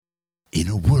In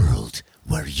a world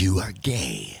where you are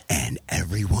gay and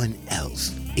everyone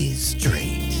else is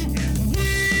straight.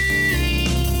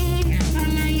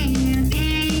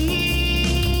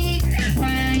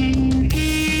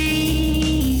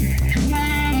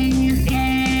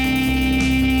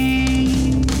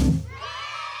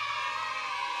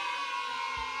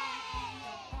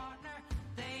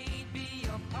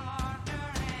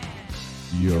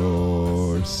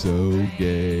 You're so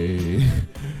gay.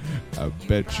 I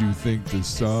bet you think this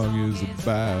song is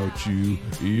about you.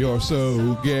 You're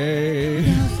so gay.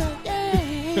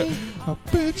 I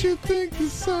bet you think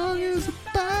this song is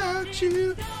about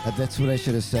you. That's what I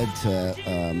should have said to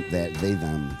that they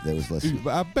them that was listening.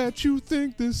 I bet you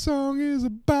think this song is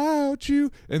about you.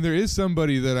 And there is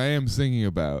somebody that I am singing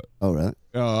about. Oh, really?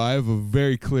 Oh, I have a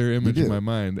very clear image in my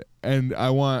mind. And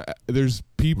there's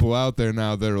people out there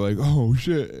now that are like, oh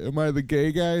shit, am I the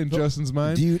gay guy in Justin's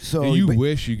mind? You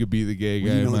wish you could be the gay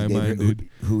guy in my mind, dude.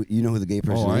 You know who the gay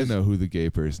person is? Oh, I know who the gay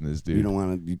person is, dude. You don't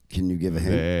want to, can you give a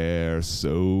hint? They're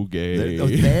so gay.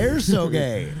 They're so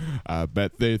gay. I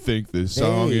bet they think this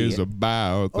song is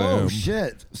about them. Oh,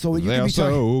 shit. So they're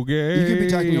so gay. You could be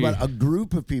talking about a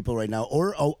group of people right now,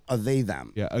 or a they,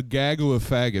 them. Yeah, a gaggle of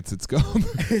faggots, it's called.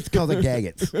 It's called a gaggot.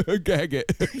 A gaggot.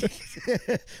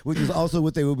 Which is also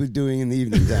what they will be doing in the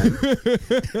evening time.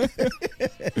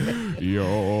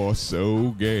 You're so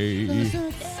gay.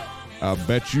 I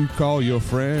bet you call your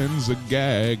friends a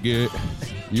gaggot.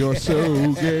 You're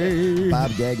so gay.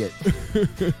 Bob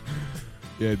Gaggett.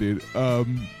 Yeah, dude.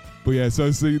 But yeah, so I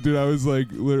was thinking, dude, I was like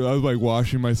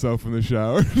washing myself in the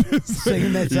shower.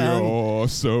 Singing that song. You're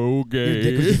so gay. Your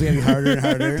dick was just getting harder and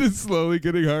harder. Just slowly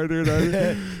getting harder and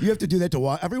harder. You have to do that to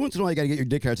wash. Every once in a while, you got to get your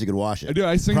dick hard so you can wash it. I do.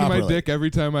 I sing to my dick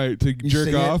every time to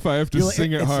jerk off. I have to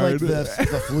sing it hard. It's like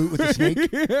the flute with the snake.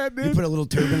 Yeah, dude. You put a little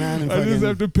turban on. And I just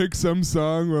have to pick some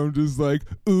song where I'm just like,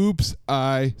 oops,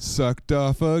 I sucked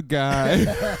off a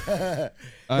guy.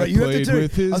 I played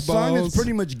with his balls. A song that's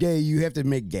pretty much gay, you have to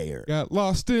make gayer. Got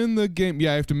lost in the game.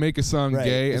 Yeah, I have to make a song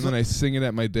gay, and then I sing it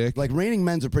at my dick. Like Raining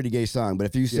Men's a pretty gay song, but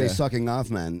if you say Sucking Off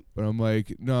Men. But I'm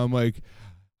like,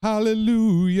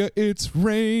 hallelujah, it's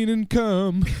rain and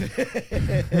come.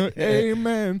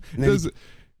 Amen.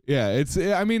 It's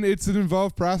an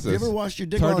involved process. You ever wash your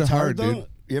dick while it's hard, though? Dude.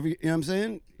 You know what I'm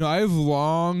saying? No, I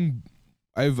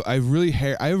have a really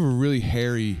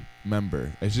hairy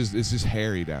member. It's just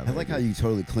hairy down there. I like how you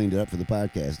totally cleaned it up for the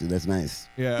podcast, dude. That's nice.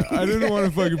 Yeah, I didn't want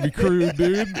to fucking be crude,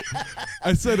 dude.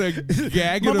 I said a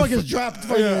gaggot of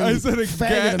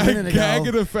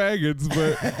faggots,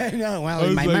 but I know. Well, I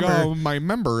was my my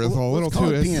member is a little too.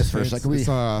 Let's call it penis first.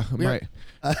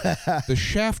 The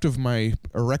shaft of my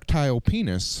erectile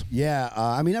penis. Yeah,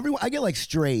 I get like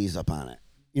strays up on it.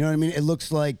 You know what I mean? It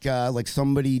looks like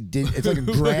somebody did. It's like a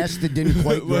grass that didn't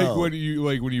quite grow. when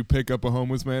you pick up a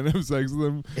homeless man and have sex with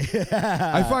him.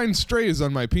 I find strays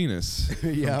on my penis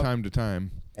from time to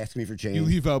time. Ask me for change. You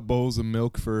leave out bowls of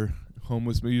milk for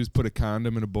homeless men. You just put a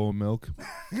condom in a bowl of milk.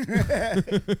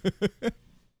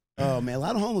 Oh man, a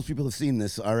lot of homeless people have seen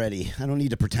this already. I don't need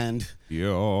to pretend.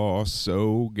 You're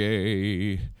so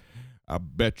gay. I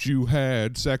bet you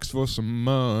had sex for some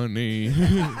money.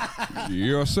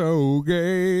 You're so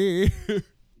gay.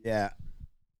 Yeah.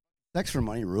 Sex for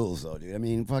money rules, though, dude. I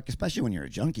mean, fuck, especially when you're a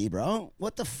junkie, bro.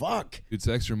 What the fuck? Dude,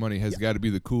 sex for money has got to be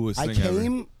the coolest thing ever. I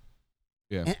came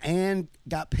and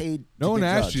got paid. No one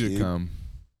asked you to come.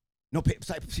 No,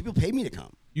 people paid me to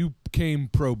come. You came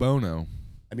pro bono.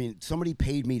 I mean, somebody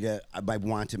paid me to, I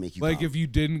want to make you come. Like, if you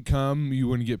didn't come, you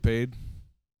wouldn't get paid?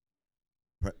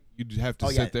 You'd have to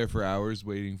sit there for hours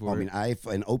waiting for it. I mean,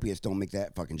 and opiates don't make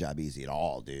that fucking job easy at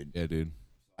all, dude. Yeah, dude.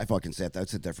 I fucking I'd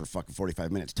sit there for fucking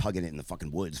 45 minutes tugging it in the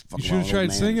fucking woods. You should have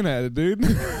tried singing at it, dude.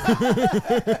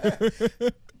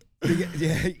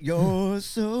 Yeah, you're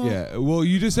so. Yeah, well,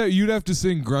 you'd have to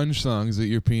sing grunge songs at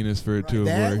your penis for it to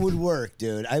have worked. That would work,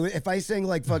 dude. If I sang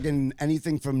like fucking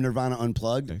anything from Nirvana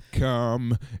Unplugged.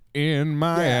 Come in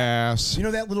my ass. You know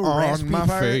that little on raspy my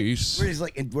part face. Where he's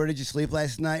like, and where did you sleep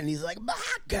last night? And he's like, my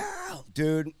girl,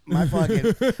 dude. My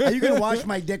fucking. Are you gonna watch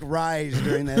my dick rise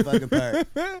during that fucking part?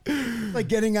 Like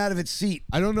getting out of its seat.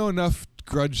 I don't know enough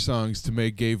grunge songs to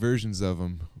make gay versions of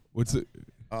them. What's it?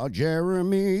 Oh,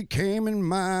 Jeremy came in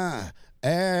my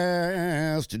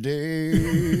ass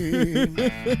today.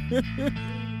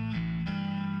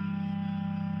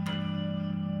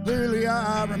 Clearly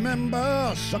I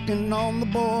remember sucking on the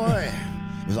boy.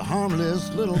 It was a harmless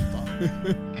little fuck.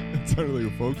 It sounded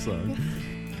like a folk song.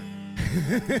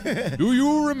 Do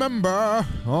you remember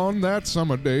on that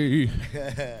summer day?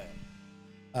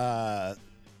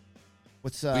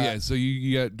 What's yeah, so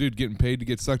you got dude getting paid to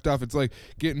get sucked off. It's like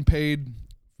getting paid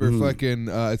for fucking.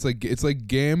 It's like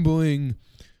gambling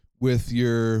with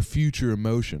your future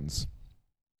emotions.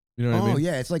 You know what I mean?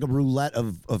 Yeah, it's like a roulette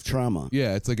of trauma.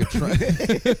 Yeah, it's like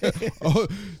a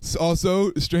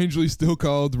also strangely still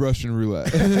called Russian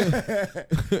roulette.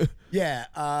 Yeah,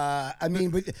 I mean,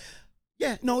 but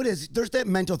yeah, no, it is. There's that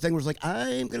mental thing where it's like,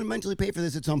 I'm gonna mentally pay for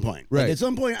this at some point. Right. Like, at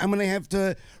some point, I'm gonna have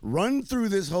to run through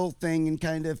this whole thing and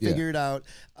kind of figure it out.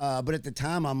 But at the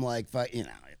time, I'm like, you know.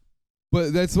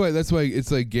 But that's why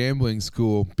it's like gambling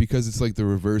school, because it's like the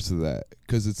reverse of that.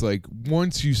 Because it's like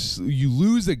once you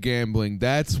lose at gambling,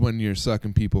 that's when you're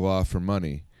sucking people off for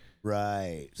money.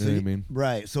 Right. You know what I mean?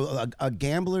 Right. So a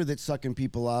gambler that's sucking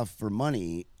people off for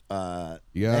money.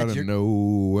 You gotta know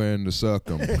when to suck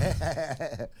them.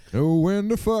 Know when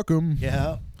to fuck them.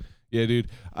 Yeah. Yeah, dude.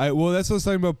 That's what I was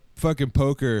talking about fucking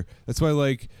poker. That's why,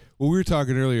 like, we were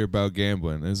talking earlier about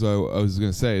gambling. As I was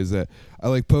gonna say is that I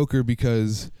like poker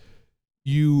because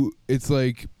it's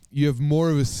like you have more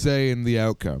of a say in the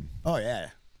outcome. Oh yeah,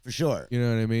 for sure. You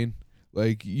know what I mean?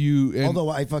 Like although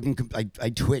I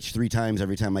twitch 3 times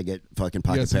every time I get fucking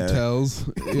pocket some pair. tells.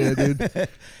 Yeah, dude.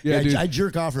 Yeah, dude. I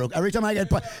jerk off real. Every time I get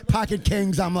pocket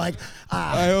kings, I'm like,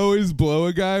 I always blow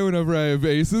a guy whenever I have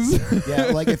aces. Yeah,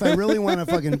 like if I really want to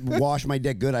fucking wash my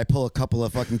dick good, I pull a couple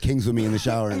of fucking kings with me in the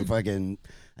shower and fucking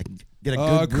I can get a good.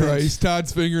 Oh rinse. Christ!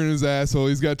 Todd's fingering his asshole.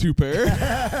 He's got 2 pair.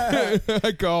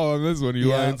 I call on this one. You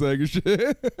lying sack of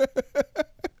shit.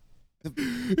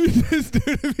 Dude,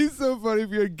 it'd be so funny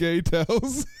if you had gay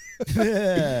tells.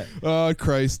 Oh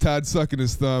Christ! Todd's sucking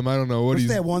his thumb. I don't know What's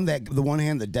that one the one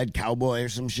hand, the dead cowboy or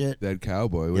some shit? Dead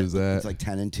cowboy. What is that? It's like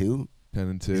 10-2.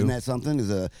 10-2. Isn't that something?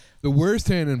 The worst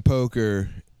hand in poker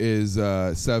is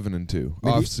 7-2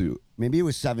 offsuit. Maybe it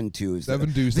was 7-2.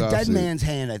 7 deuce the dead offsuit. man's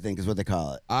hand, I think, is what they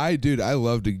call it. I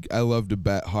love to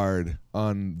bet hard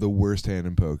on the worst hand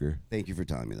in poker. Thank you for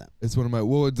telling me that. It's one of my.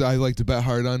 I like to bet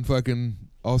hard on fucking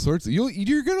all sorts.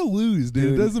 You're gonna lose,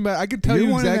 dude. It doesn't matter. I can tell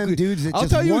you exactly. One of them dudes that I'll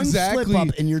just tell you one exactly. slip up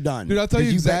and you're done. Dude, I'll tell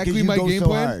you exactly my game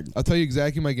plan. Hard. I'll tell you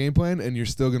exactly my game plan, and you're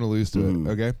still gonna lose to it.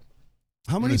 Okay.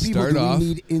 How many people do we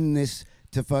need in this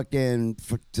to fucking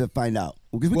to find out?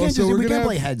 Because we can't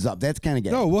play heads up. That's kind of gay.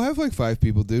 No, we'll have like 5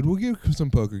 people, dude. We'll get some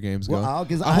poker games going.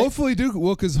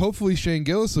 Because hopefully Shane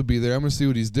Gillis will be there. I'm gonna see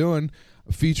what he's doing.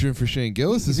 Featuring for Shane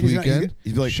Gillis this weekend.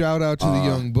 He's like, shout out to the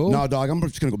young bull. No, dog. I'm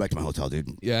just gonna go back to my hotel,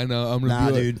 dude. Yeah, I know. I'm gonna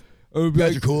be like, dude. You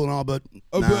guys are cool and all, but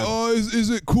is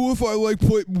it cool if I like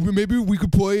play? Maybe we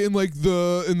could play in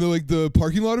the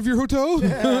parking lot of your hotel.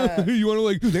 Yeah. You want to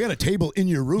like? Dude, they got a table in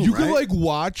your room. You could like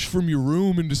watch from your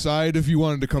room and decide if you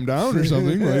wanted to come down or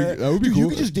something. Like that would be cool. You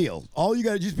could just deal. All you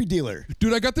gotta just be dealer.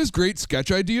 Dude, I got this great sketch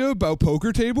idea about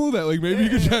poker table that like maybe you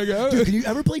could check out. Dude, can you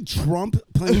ever play Trump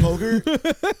playing poker?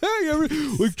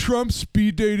 Like Trump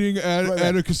speed dating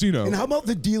at a casino. And how about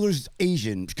the dealer's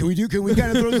Asian? Can we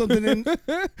kind of throw something in?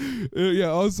 Yeah.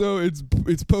 Also, it's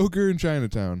poker in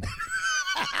Chinatown.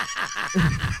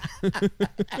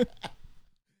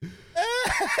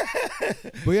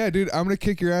 But yeah, dude, I'm gonna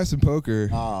kick your ass in poker.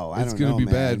 Oh, I don't know. It's gonna be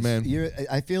bad, man.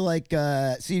 I feel like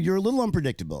you're a little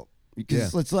unpredictable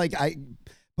because it's like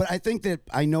but I think that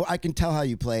I know I can tell how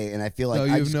you play, and I feel like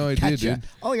you have no idea, dude.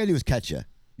 All I gotta do is catch you.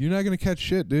 You're not gonna catch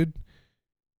shit, dude.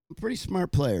 I'm a pretty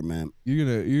smart player, man.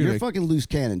 You're a fucking loose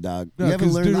cannon, dog. No, you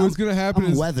haven't learned. Dude, what's gonna happen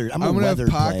is I'm gonna have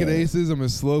pocket aces. I'm gonna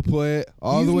slow play it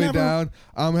all the way down.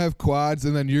 I'm gonna have quads,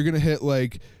 and then you're gonna hit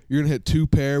 2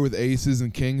 pair with aces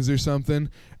and kings or something,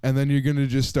 and then you're gonna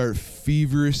just start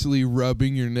feverishly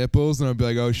rubbing your nipples, and I'll be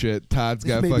like, oh shit, Todd's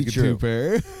got fucking 2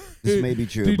 pair. This may be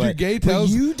true, dude. Your gay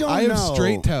tells. I have know.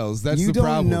 Straight tells. That's the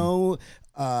problem. You don't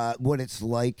know what it's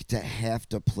like to have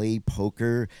to play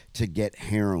poker to get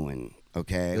heroin.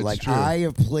 Okay, That's like true. I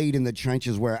have played in the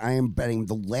trenches where I am betting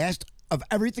the last of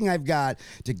everything I've got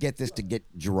to get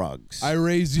drugs. I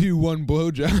raise you 1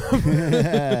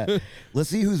 blowjob. Let's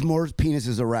see whose more penis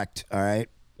is erect. All right.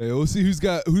 Hey, we'll see who's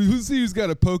got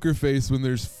a poker face when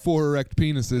there's 4 erect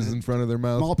penises in front of their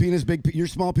mouth. Small penis, big. Your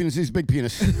small penis is big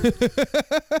penis.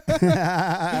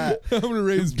 I'm gonna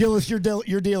raise Gillis, your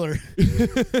dealer.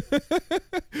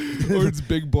 Or it's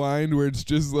big blind, where it's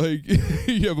just like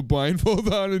you have a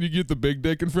blindfold on and you get the big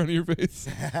dick in front of your face.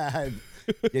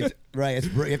 Right.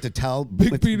 You have to tell.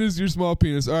 Big penis, your small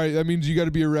penis. All right, that means you got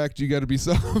to be erect. You got to be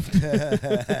soft.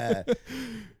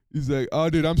 He's like, oh,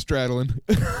 dude, I'm straddling.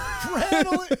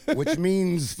 Which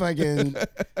means fucking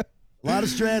a lot of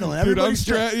straddling. Dude, I'm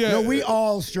yeah. No, we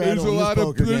all straddle.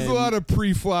 There's a lot of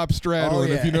pre-flop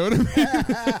straddling, if you know what I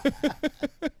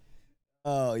mean.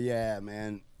 Oh yeah,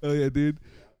 man. Oh yeah, dude.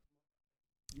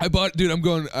 I got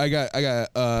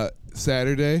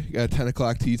Saturday, got 10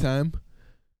 o'clock tea time.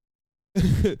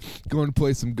 Going to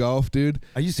play some golf, dude.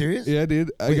 Are you serious? Yeah,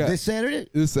 dude. Wait, this Saturday?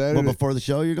 This Saturday. Well, before the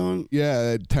show, you're going?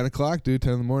 Yeah, at 10 o'clock, dude.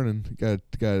 10 in the morning. Got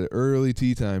early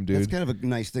tea time, dude. That's kind of a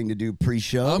nice thing to do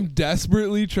pre-show. I'm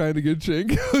desperately trying to get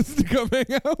Changos to come hang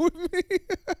out with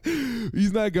me.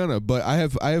 He's not gonna, but I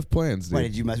have plans, dude. Why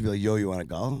did you must be like, yo, you want to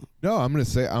go? No, I'm gonna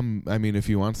say I mean, if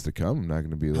he wants to come, I'm not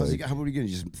gonna be like. How are you gonna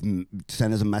just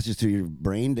send us a message to your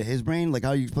brain, to his brain? Like,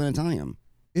 how are you planning on telling him?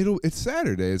 It's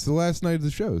Saturday. It's the last night of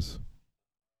the shows.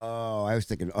 Oh, I was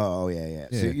thinking. Oh, yeah.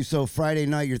 So Friday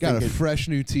night, you're Got thinking. a fresh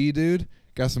new tee, dude.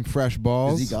 Got some fresh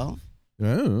balls. Does he golf? I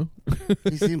don't know.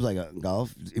 He seems like a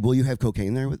golf. Will you have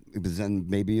cocaine there? Because then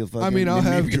maybe you'll fucking. I mean, I'll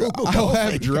have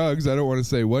golfing. drugs. I don't want to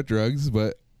say what drugs,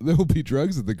 but there will be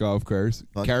drugs at the golf cars.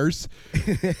 Cars.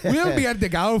 We'll be at the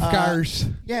golf cars.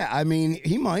 Yeah, I mean,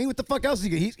 he might. What the fuck else?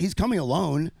 He's coming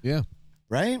alone. Yeah.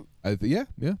 Right. Yeah.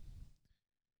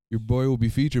 Your boy will be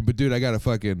featured, but dude, I got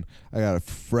a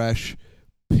fresh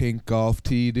pink golf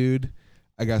tee, dude.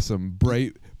 I got some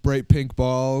bright pink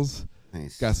balls.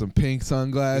 Nice. Got some pink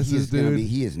sunglasses, dude.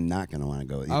 He is not gonna want to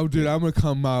go. Oh, dude, I'm gonna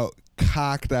come out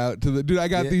cocked out to the dude. I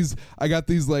got these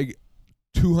like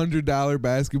 $200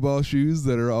 basketball shoes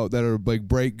that are like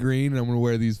bright green. And I'm gonna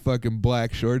wear these fucking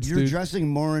black shorts. You're dude. dressing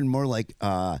more and more like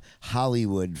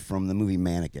Hollywood from the movie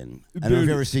Mannequin. I don't know if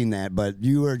you've ever seen that, but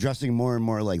you are dressing more and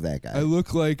more like that guy. I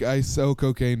look like I sell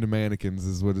cocaine to mannequins.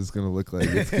 Is what it's gonna look like.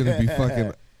 It's gonna be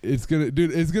fucking. It's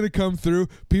gonna come through.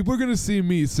 People are gonna see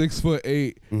me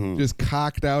 6'8", just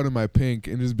cocked out in my pink,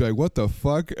 and just be like, "What the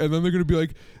fuck?" And then they're gonna be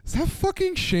like, "Is that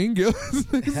fucking Shane Gillis?"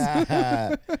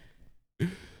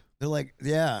 They're like,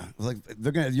 yeah, like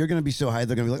you're gonna be so high.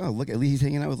 They're gonna be like, oh, look, at least he's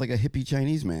hanging out with like a hippie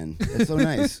Chinese man. That's so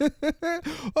nice.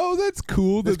 Oh, that's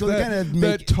cool.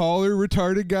 That taller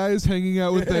retarded guy is hanging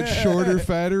out with that shorter,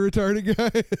 fatter retarded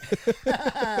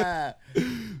guy.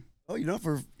 Oh,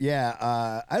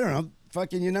 I don't know.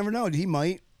 Fucking, you never know. He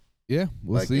might. Yeah,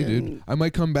 we'll see, dude. I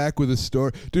might come back with a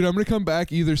story. Dude, I'm going to come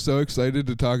back either so excited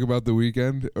to talk about the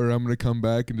weekend, or I'm going to come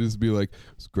back and just be like,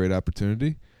 it's a great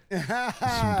opportunity.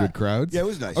 Some good crowds. Yeah, it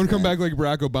was nice. I'm going to come back like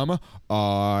Barack Obama.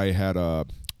 I had a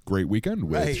great weekend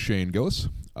with Shane Gillis.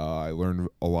 I learned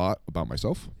a lot about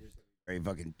myself. Very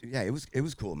fucking, yeah, it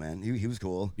was cool, man. He was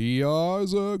cool. He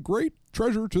is a great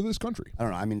treasure to this country. I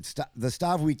don't know. I mean, the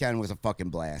Stav weekend was a fucking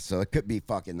blast, so it could be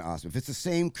fucking awesome. If it's the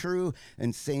same crew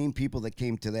and same people that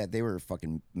came to that, they were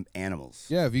fucking animals.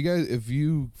 Yeah,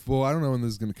 well, I don't know when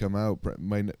this is going to come out.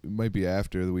 Might be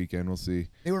after the weekend. We'll see.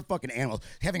 They were fucking animals.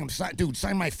 Having them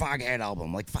sign my Foghat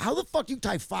album. Like, how the fuck you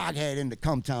type Foghat into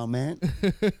Cumtown, man?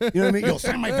 You know what I mean? Yo,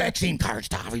 sign my vaccine card,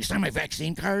 Stav. You sign my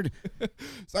vaccine card?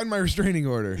 Sign my restraining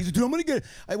order. He said, dude, I'm going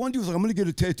to get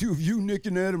a tattoo of you, Nick,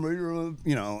 and Adam, right here,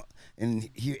 you know. And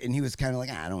he was kind of like,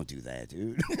 I don't do that,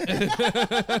 dude.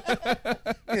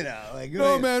 You know, like,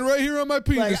 no, man, right here on my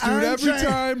penis, like, dude. Every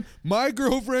time my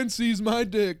girlfriend sees my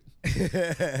dick.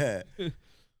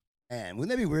 Man, wouldn't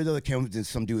that be weird though? That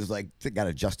some dude was like, got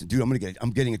a Justin, dude. I'm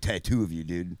getting a tattoo of you,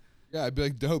 dude. Yeah, I'd be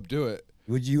like, dope, do it.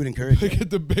 You would encourage? Get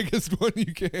the biggest one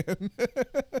you can.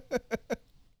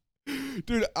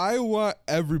 Dude, I want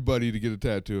everybody to get a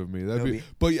tattoo of me.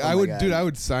 I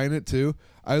would sign it too.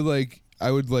 I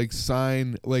would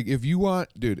sign, like, if you want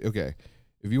to get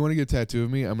a tattoo of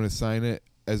me, I'm going to sign it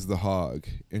as the hog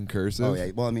in cursive. Oh,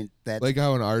 yeah. Well, I mean, that's like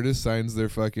how an artist signs their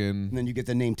fucking. And then you get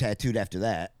the name tattooed after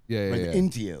that. Yeah.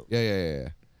 Into you. Yeah.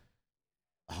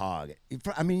 Hog.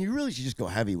 I mean, you really should just go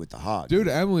heavy with the hog. Dude,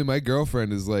 Emily, my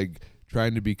girlfriend, is like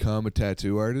trying to become a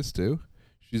tattoo artist too.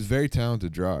 She's a very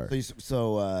talented drawer.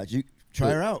 So you try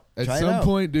her out. At some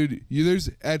point, dude, you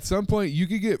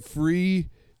could get free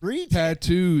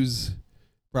tattoos.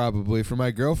 Probably for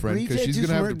my girlfriend, because she's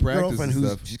gonna have to practice and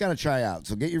stuff. She's got to try out.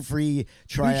 So get your free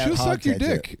tryout. She'll suck your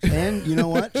dick. And you know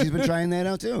what? She's been trying that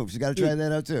out too. She's got to try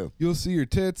that out too. You'll see your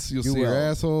tits. You'll see your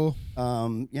asshole.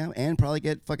 Yeah, and probably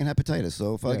get fucking hepatitis.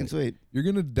 So fucking sweet. You're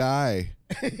gonna die.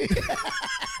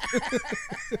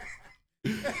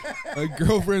 My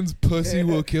girlfriend's pussy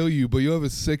will kill you, but you'll have a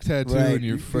sick tattoo in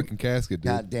your fucking casket,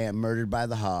 dude. Goddamn, murdered by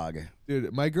the hog.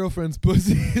 Dude, my girlfriend's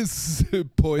pussy is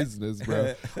poisonous,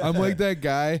 bro. I'm like that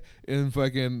guy in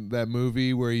fucking that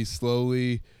movie where he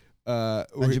slowly...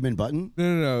 Benjamin Button?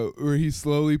 No. Where he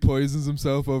slowly poisons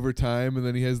himself over time, and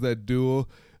then he has that duel,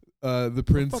 The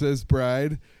Princess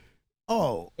Bride.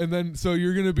 Oh. And then, so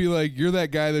you're going to be like, you're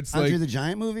that guy that's Andre like... the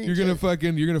Giant movie? You're going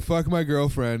to fuck my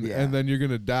girlfriend, and then you're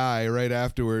going to die right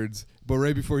afterwards. But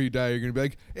right before you die, you're going to be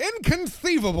like,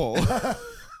 inconceivable!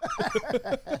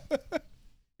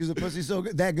 Because the pussy's so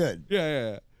good. That good.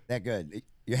 Yeah. That good.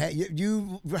 You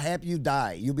happy you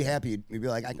die. You'll be happy. You'll be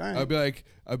like, all right. I'll be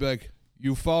like,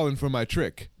 You've fallen for my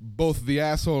trick. Both the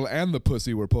asshole and the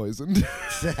pussy were poisoned.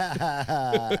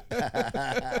 Yeah,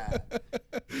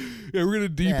 we're gonna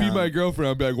DP my girlfriend.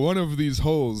 I'll be like, one of these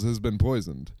holes has been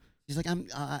poisoned. He's like,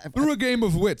 Through a game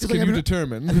of wits, can you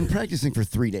determine? I've been practicing for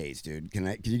 3 days, dude. Can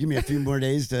you give me a few more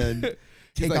days to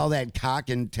take all that cock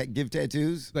and give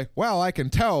tattoos? Like, well, I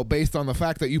can tell based on the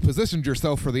fact that you positioned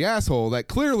yourself for the asshole that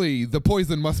clearly the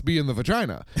poison must be in the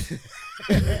vagina.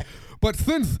 But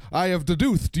since I have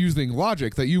deduced using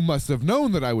logic that you must have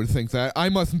known that I would think that, I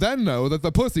must then know that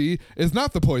the pussy is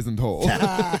not the poisoned hole.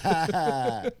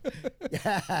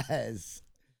 Yes.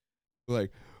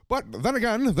 Like, but then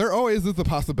again, there always is the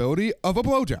possibility of a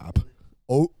blowjob.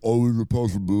 Always the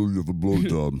possibility of a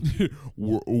blowjob.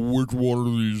 Which one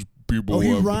of these people he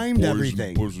have rhymed the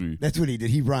everything. Pussy? That's what he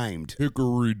did. He rhymed.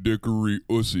 Hickory dickory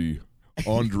ussy.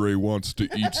 Andre wants to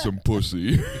eat some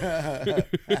pussy.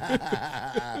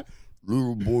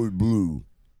 Little boy blue.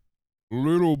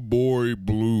 Little boy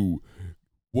blue.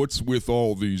 What's with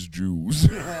all these Jews?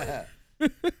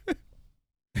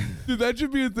 Dude, that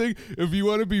should be a thing. If you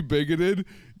want to be bigoted,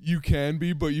 you can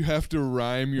be, but you have to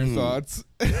rhyme your thoughts.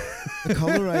 The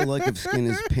color I like of skin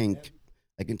is pink.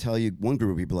 I can tell you one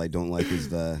group of people I don't like is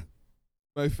the...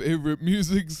 My favorite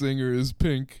music singer is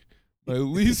Pink. My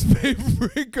least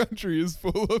favorite country is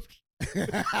full of...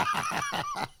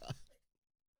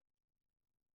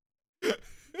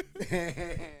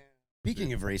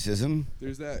 Speaking of racism...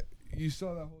 There's that... You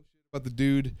saw that whole shit about the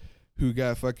dude who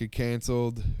got fucking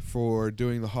canceled for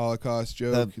doing the Holocaust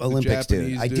joke. The Olympics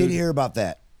dude. I did hear about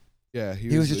that. Yeah,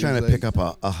 he was just trying to pick up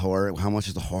a horror. How much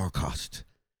is the Holocaust?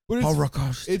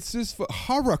 Holocaust. It's just for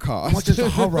Holocaust. How much is the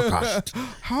Holocaust?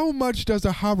 How much does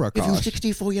a Holocaust? If it was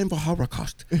 64 yen for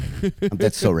Holocaust.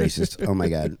 That's so racist. Oh my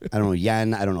God. I don't know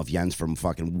yen. I don't know if yen's from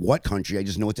fucking what country. I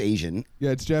just know it's Asian.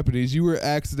 Yeah, it's Japanese. You were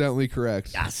accidentally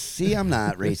correct. Yeah, see, I'm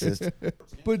not racist.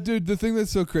 But dude, the thing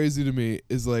that's so crazy to me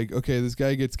is like, okay, this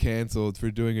guy gets canceled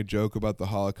for doing a joke about the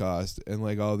Holocaust, and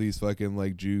like all these fucking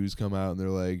like Jews come out and they're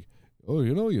like, oh,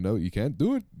 you know, you can't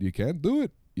do it. You can't do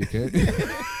it. You can't.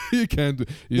 You can't.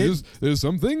 There's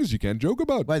some things you can't joke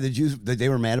about. Why the Jews? They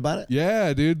were mad about it.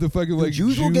 Yeah, dude. The fucking like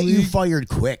Jews will get you fired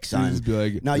quick, son. Be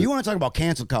like, now you want to talk about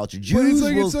cancel culture? Jews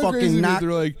will fucking knock.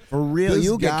 They're like, for real.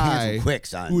 You'll get canceled quick,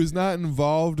 son. Who is not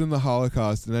involved in the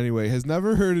Holocaust in any way, has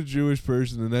never heard a Jewish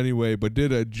person in any way, but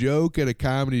did a joke at a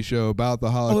comedy show about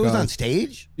the Holocaust. Oh, it was on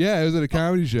stage. Yeah, it was at a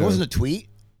comedy show. It wasn't a tweet.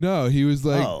 No, he was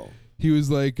like,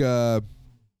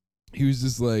 he was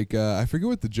just like, I forget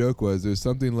what the joke was. It was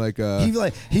something like,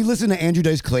 he listened to Andrew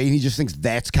Dice Clay and he just thinks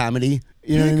that's comedy.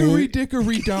 You know what I mean? Hickory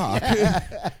dickory dock.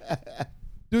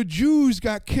 The Jews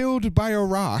got killed by a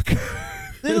rock.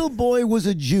 Little boy was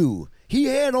a Jew. He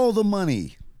had all the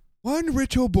money. One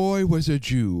little boy was a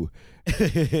Jew.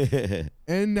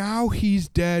 And now he's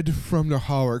dead from the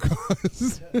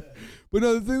Holocaust. But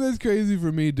no, the thing that's crazy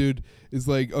for me, dude, is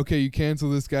like, okay, you cancel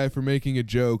this guy for making a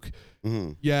joke.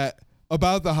 Yet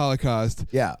about the Holocaust.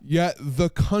 Yeah. Yet the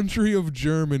country of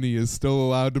Germany is still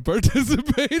allowed to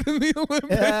participate in the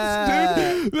Olympics,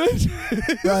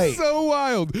 dude. That's so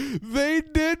wild. They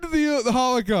did the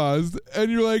Holocaust, and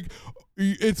you're like,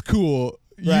 it's cool.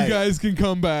 You guys can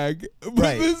come back.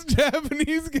 But this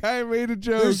Japanese guy made a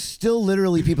joke. There's still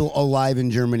literally people alive in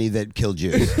Germany that killed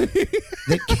Jews.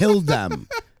 That killed them.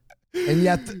 And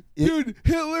yet, dude,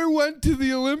 Hitler went to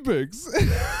the Olympics.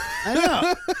 I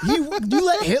know. You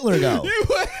let Hitler go. You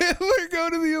let Hitler go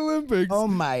to the Olympics. Oh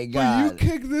my God! But you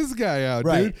kicked this guy out,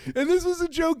 dude. And this was a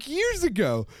joke years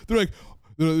ago. They're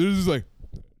just like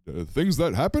things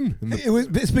that happen.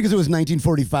 It's because it was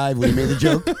 1945 when he made the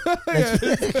joke.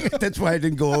 That's why it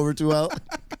didn't go over too well.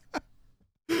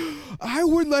 I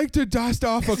would like to dust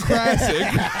off a classic.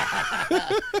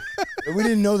 We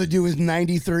didn't know the dude was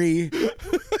 93.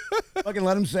 Fucking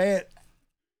let him say it.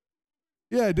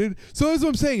 Yeah, dude. So that's what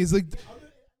I'm saying. Is like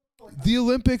the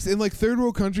Olympics in like third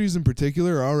world countries in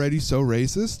particular are already so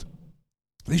racist.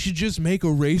 They should just make a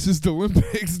racist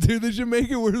Olympics, dude. They should make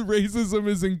it where racism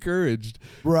is encouraged.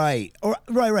 Right. Or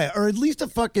at least a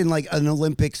fucking like an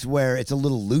Olympics where it's a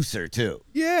little looser too.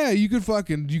 Yeah, you could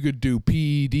do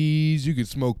PEDs, you could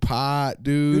smoke pot,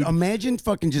 dude. Imagine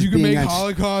fucking just you being can make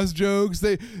Holocaust jokes.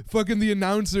 They fucking the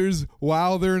announcers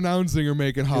while they're announcing are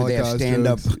making Holocaust they have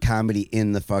stand-up jokes. comedy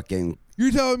in the fucking.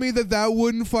 You're telling me that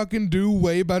wouldn't fucking do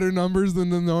way better numbers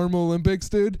than the normal Olympics,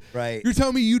 dude? Right. You're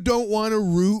telling me you don't want to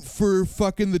root for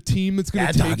fucking the team that's going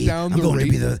to take down the I'm going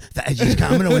to be the edgiest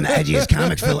comic. I'm going to win the edgiest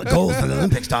comics gold for the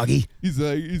Olympics, doggy. He's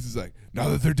just like, now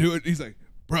that they're doing, he's like,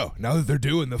 bro, now that they're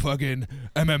doing the fucking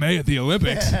MMA at the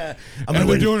Olympics, and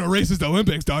they're doing a racist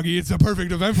Olympics, doggy, it's a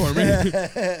perfect event for me.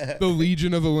 The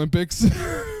Legion of Olympics.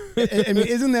 I mean,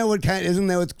 isn't that what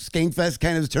Skankfest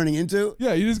kind of is turning into?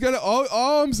 Yeah, you just gotta.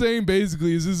 All I'm saying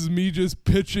basically is this is me just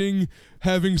pitching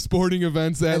having sporting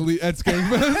events at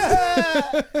Skankfest.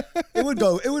 It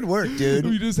would work, dude.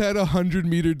 We just had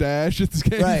 100-meter dash at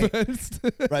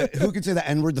Skankfest. Right. Who can say the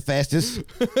N-word the fastest?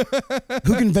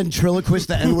 Who can ventriloquist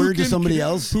the N-word to somebody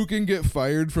else? Who can get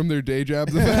fired from their day job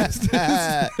the fastest?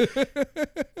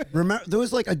 Remember, there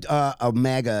was like a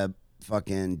MAGA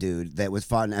fucking dude that was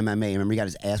fought in MMA. Remember, he got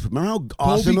his ass whipped. Remember how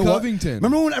awesome Colby it was? Covington.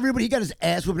 Remember when he got his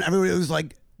ass whipped and everybody was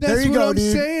like, That's there you what go, I'm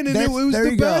dude. saying, and it was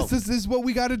the best. This is what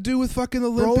we got to do with fucking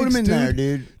Olympics, Throw him in dude. there,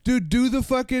 dude. Dude, do the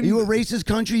fucking. You a racist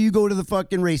country? You go to the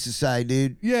fucking racist side,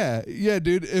 dude. Yeah,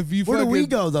 dude. If you Where fucking, do we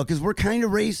go though? Because we're kind of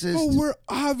racist. Oh, we're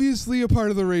obviously a part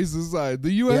of the racist side.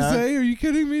 The USA? Yeah. Are you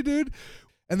kidding me, dude?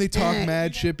 And they talk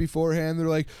mad shit beforehand. They're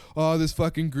like, "Oh, this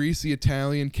fucking greasy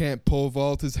Italian can't pole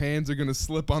vault. His hands are gonna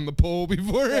slip on the pole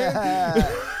beforehand."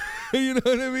 You know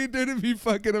what I mean, dude? It'd be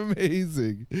fucking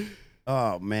amazing.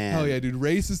 Oh man. Hell yeah, dude.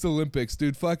 Racist Olympics,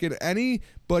 dude. Fucking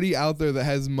anybody out there that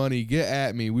has money, get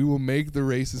at me. We will make the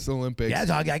racist Olympics. Yeah,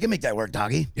 doggy, I can make that work,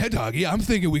 doggy. Yeah, doggy. I'm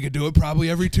thinking we could do it probably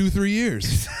every 2-3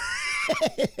 years.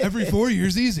 Every 4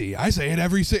 years, easy. I say it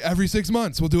every 6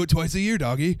 months. We'll do it twice a year,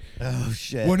 doggy. Oh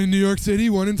shit. One in New York City,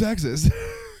 one in Texas.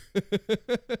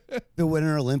 The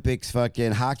Winter Olympics,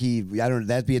 fucking hockey. I don't.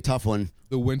 That'd be a tough one.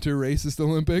 The Winter Racist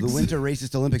Olympics. The Winter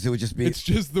Racist Olympics. It would just be. It's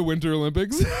just the Winter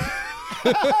Olympics.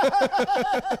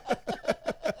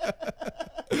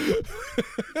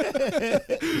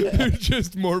 They're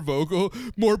just more vocal.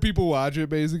 More people watch it,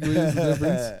 basically, is the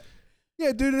difference.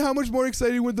 Yeah, dude, and how much more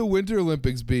exciting would the Winter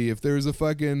Olympics be if there was a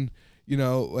fucking,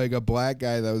 like a black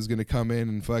guy that was going to come in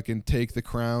and fucking take the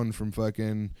crown from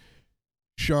fucking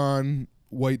Sean,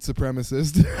 white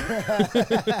supremacist.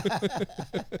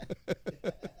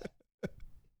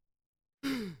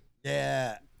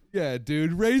 Yeah. Yeah,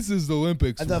 dude, racist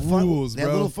Olympics rules,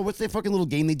 bro. What's that fucking little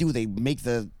game they do? They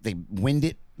wind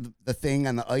it, the thing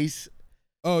on the ice.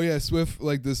 Oh yeah, the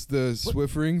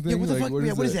Swiffering thing. Yeah, what the fuck?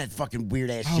 What is that fucking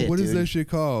weird ass shit? What is dude? that shit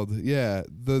called? Yeah,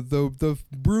 the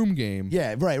broom game.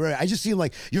 Yeah, right. I just see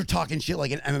like you're talking shit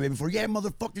like an MMA before. Yeah,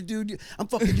 motherfucker, dude, I'm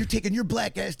fucking. You're taking your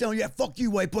black ass down. Yeah, fuck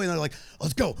you, white boy. And they're like,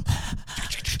 let's go.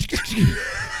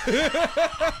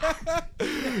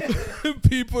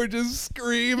 People are just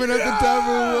screaming at the top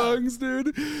of their lungs,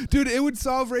 dude. Dude, it would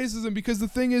solve racism because the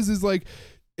thing is like,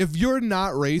 if you're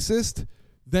not racist,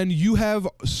 then you have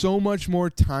so much more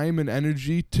time and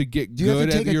energy to get good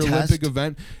at your Olympic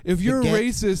event. If you're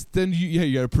racist, then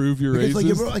you gotta prove you're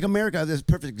racist. Like America, this is a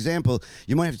perfect example.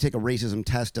 You might have to take a racism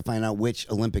test to find out which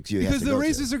Olympics you have to go to.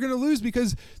 Because the racists are gonna lose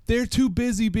because they're too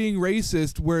busy being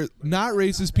racist. Where not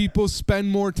racist people spend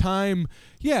more time,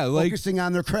 focusing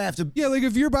on their craft. Yeah, like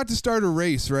if you're about to start a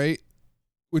race, right?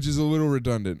 Which is a little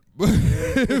redundant.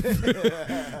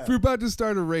 If you're about to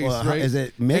start a race, right? Is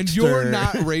it mixed and you're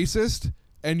not racist,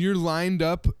 and you're lined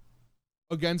up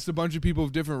against a bunch of people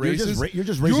of different races, you're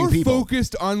just racing people. You're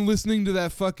focused on listening to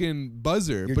that fucking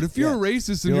buzzer. But if you're a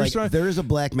racist and you're like, there is a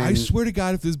black man. I swear to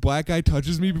God, if this black guy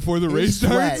touches me before the race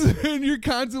starts, and you're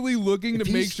constantly looking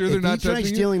to make sure they're not touching you. If he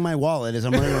tries stealing my wallet as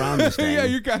I'm running around this thing. Yeah,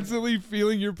 you're constantly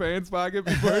feeling your pants pocket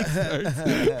before it starts.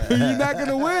 You're not going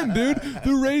to win, dude.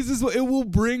 The races, it will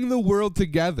bring the world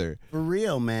together. For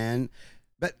real, man.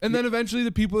 And then eventually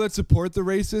the people that support the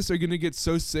racists are going to get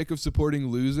so sick of supporting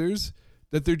losers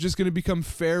that they're just going to become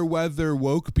fair weather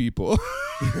woke people.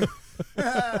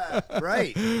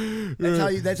 Right.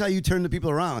 That's how you turn the people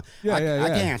around. I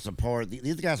can't support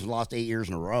these guys have lost 8 years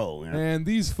in a row. You know? And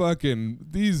these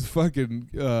fucking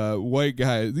white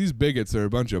guys, these bigots are a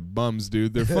bunch of bums,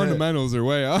 dude. Their fundamentals are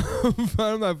way off.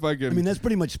 I'm not fucking. I mean, that's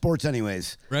pretty much sports,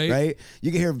 anyways. Right.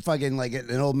 You can hear fucking like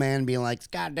an old man being like,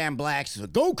 "Goddamn blacks,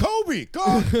 go Kobe,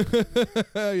 go!"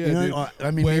 Yeah, you know, I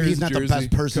mean, maybe he's not the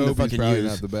best person Kobe's to fucking probably use.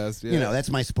 Not the best. Yeah.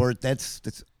 That's my sport. That's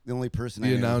the only person.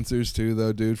 The announcers too,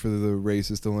 though, dude, for the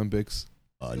racist Olympics.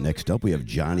 Next up, we have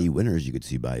Johnny Winters. You could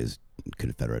see by his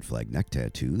Confederate flag neck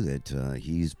tattoo that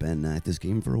he's been at this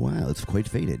game for a while. It's quite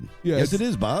faded. Yeah, yes, it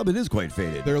is, Bob. It is quite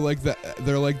faded. They're like the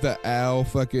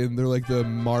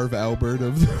Marv Albert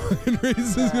of the fucking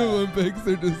racist Olympics.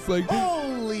 They're just like,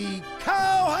 holy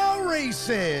cow, how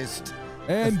racist!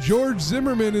 And George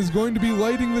Zimmerman is going to be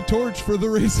lighting the torch for the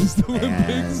racist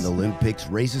Olympics. And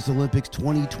Racist Olympics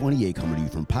 2028 coming to you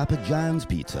from Papa John's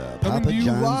Pizza. Coming to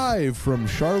you live from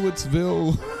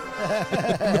Charlottesville, North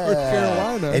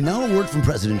Carolina. And now a word from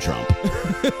President Trump,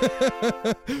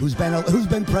 who's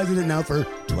been president now for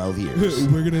 12 years.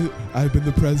 I've been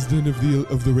the president of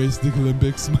the racist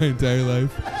Olympics my entire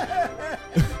life.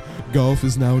 Golf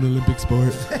is now an Olympic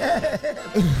sport.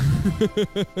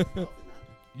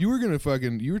 You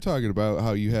were talking about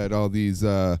how you had all these,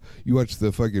 you watched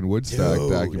the fucking Woodstock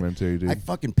Dude, documentary, dude. I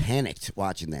fucking panicked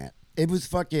watching that. It was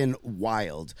fucking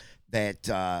wild that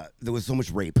there was so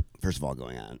much rape, first of all,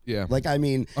 going on. Yeah. Like, I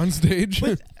mean, On stage?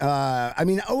 but,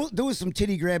 there was some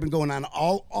titty grabbing going on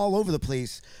all over the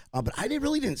place. But I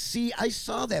really didn't see. I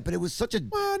saw that, but it was such a.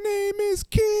 My name is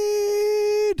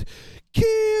Kid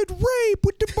Rape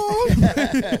with the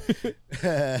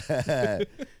ball.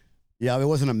 Yeah, it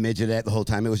wasn't a midget the whole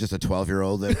time. It was just a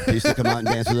 12-year-old that used to come out and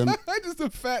dance with him. Just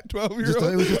a fat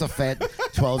 12-year-old. It was just a fat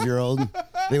 12-year-old.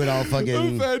 They would all A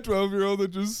fucking. fat 12-year-old that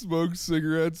just smoked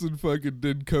cigarettes and fucking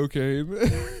did cocaine.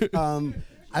 I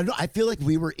don't know. I feel like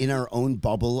we were in our own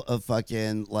bubble of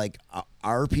fucking like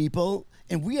our people,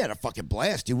 and we had a fucking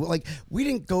blast, dude. Like we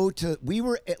didn't go to. We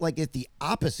were at the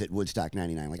opposite Woodstock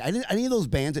 '99. Like I didn't any of those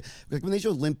bands. Like when they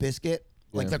showed Limp Bizkit.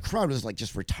 Like the crowd was like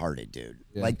just retarded, dude.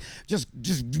 Yeah. Like just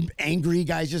angry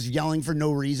guys just yelling for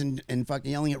no reason and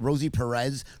fucking yelling at Rosie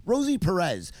Perez. Rosie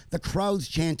Perez, the crowd's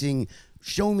chanting,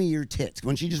 "Show me your tits,"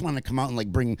 when she just wanted to come out and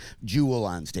like bring Jewel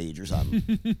on stage or something.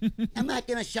 I'm not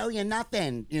gonna show you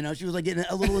nothing. You know, she was like getting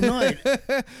a little annoyed.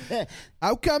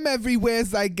 How come everywhere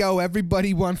I go,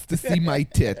 everybody wants to see my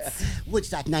tits?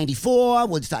 Woodstock '94,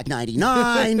 Woodstock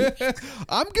 '99.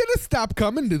 I'm gonna stop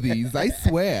coming to these, I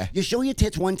swear. You show your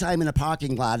tits one time in a parking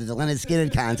lot at the Leonard Skinner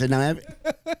concert. Now,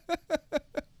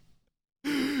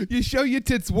 You show your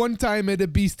tits one time at a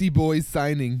Beastie Boys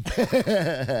signing.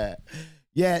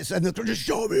 yes, and they're just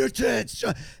show me your tits.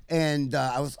 And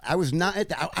I was not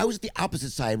at I was at the opposite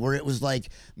side where it was like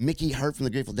Mickey Hart from the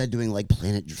Grateful Dead doing like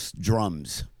Planet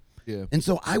drums. Yeah. And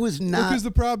so I was not. Because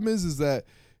the problem is that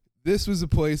this was a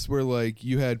place where like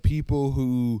you had people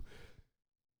who,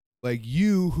 like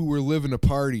you, who were living a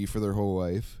party for their whole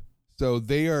life, so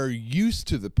they are used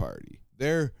to the party.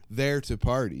 They're there to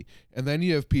party, and then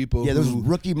you have people those who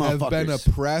rookie have been motherfuckers.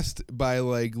 oppressed by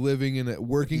like working in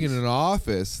an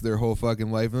office their whole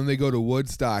fucking life, and then they go to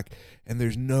Woodstock, and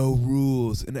there's no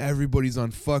rules, and everybody's on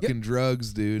fucking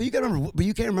drugs, dude. But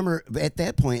you can't remember at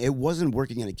that point. It wasn't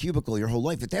working in a cubicle your whole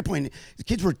life. At that point, the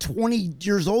kids were 20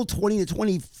 years old, 20 to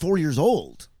 24 years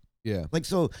old. Yeah. Like,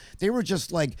 so they were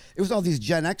just like, it was all these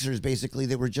Gen Xers basically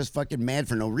that were just fucking mad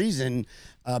for no reason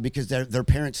because their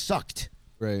parents sucked.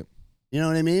 Right. You know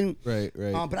what I mean? Right.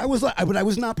 But I was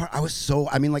not part. I was so.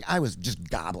 I mean, like I was just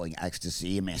gobbling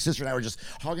ecstasy, and my sister and I were just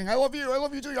hugging. I love you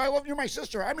too. I love you, my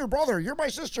sister. I'm your brother. You're my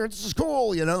sister. This is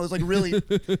cool. You know, it was like really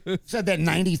said that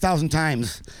 90,000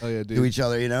 times Oh yeah, dude. to each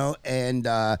other. You know, and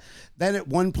then at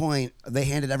one point they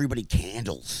handed everybody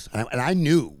candles, and I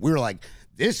knew we were like,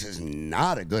 this is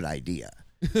not a good idea.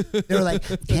 They were like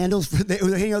candles for. They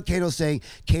were handing out candles saying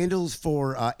candles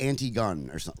for anti-gun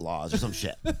or some laws or some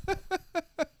shit.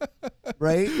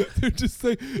 Right? They're just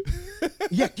like,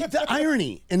 Yeah, the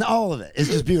irony in all of it is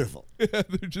just beautiful. yeah,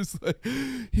 they're just like,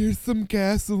 here's some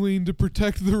gasoline to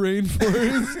protect the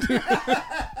rainforest.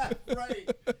 Right.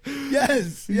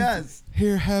 Yes.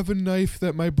 Here, have a knife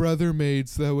that my brother made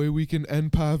so that way we can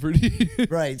end poverty.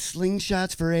 Right.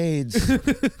 Slingshots for AIDS.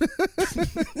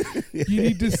 You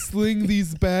need to sling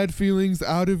these bad feelings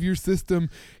out of your system.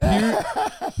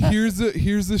 Here's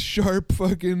a sharp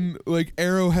fucking like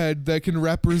arrowhead that can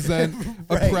represent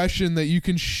Right. oppression that you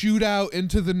can shoot out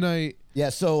into the night. Yeah.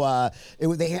 So I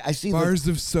see Bars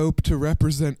of soap to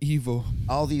represent evil.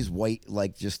 all these white,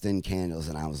 like just thin candles,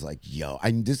 and I was like, "Yo,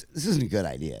 this isn't a good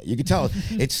idea." You can tell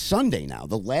it's Sunday now,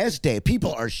 the last day.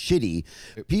 People are shitty.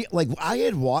 Like I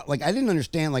had water. Like I didn't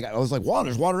understand. Like I was like,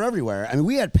 "There's water everywhere." I mean,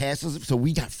 we had passes, so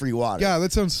we got free water. Yeah,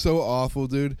 that sounds so awful,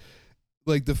 dude.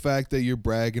 Like the fact that you're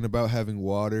bragging about having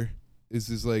water is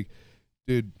just like,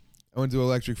 dude. I went to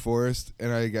Electric Forest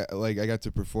and I got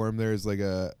to perform there as like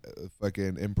a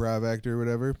fucking improv actor or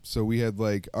whatever. So we had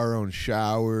like our own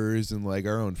showers and like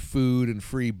our own food and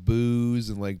free booze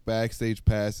and like backstage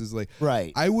passes. Like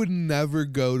Right. I would never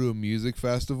go to a music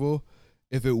festival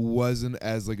if it wasn't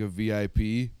as like a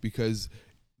VIP because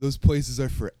those places are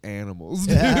for animals.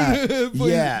 Yeah. Dude.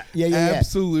 Yeah.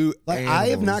 Absolute Like animals. I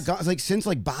have not gone like since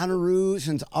like Bonnaroo,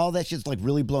 since all that shit's like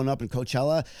really blown up in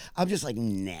Coachella. I'm just like,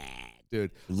 nah.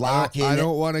 Dude, Lock in I it.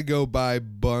 don't want to go buy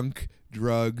bunk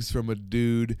drugs from a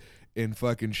dude in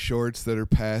fucking shorts that are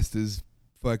past his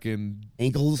fucking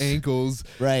Ankles.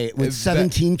 Right. With Is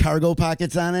 17 cargo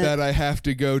pockets on it. that I have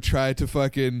to go try to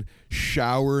fucking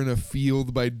shower in a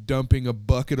field by dumping a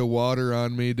bucket of water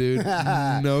on me, dude.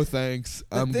 No thanks.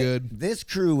 I'm good. This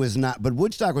crew was not, but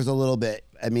Woodstock was a little bit,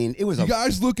 I mean, it was You a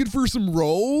guys looking for some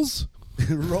rolls?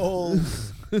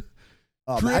 rolls.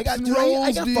 Oh, man, I Crips got, and dude, I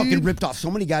rolls, got dude. fucking ripped off so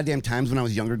many goddamn times when I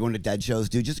was younger going to Dead shows,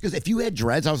 dude. Just because if you had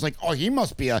dreads, I was like, oh, he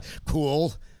must be a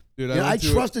cool. Dude, Yeah, I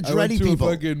trust the I went dready to people.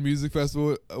 a fucking music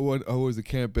festival. What was it?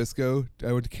 Camp Bisco.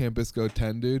 I went to Camp Bisco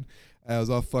 10, dude. I was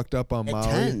all fucked up on At Molly.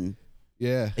 10?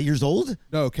 Yeah. 8 years old?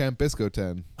 No, Camp Bisco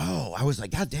 10. Oh, I was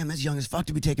like, God damn, that's young as fuck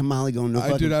to be taking Molly going no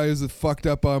fucking. I was fucked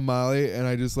up on Molly, and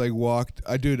I just like walked.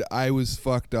 I was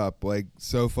fucked up, like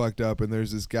so fucked up. And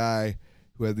there's this guy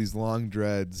who had these long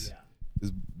dreads, this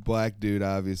black dude,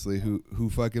 obviously, who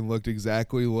fucking looked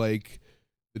exactly like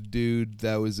the dude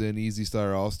that was in Easy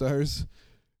Star All Stars.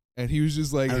 And he was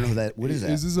just like, I don't know that. What is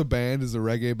that? Is this a band? Is a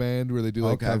reggae band where they do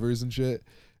like Okay. covers and shit?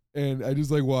 And I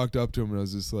just like walked up to him and I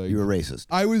was just like, You were racist.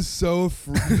 I was so,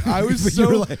 I was But you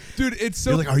were so, like- dude, it's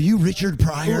so You're like, are you Richard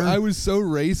Pryor? I was so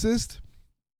racist,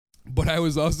 but I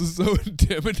was also so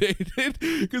intimidated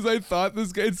because I thought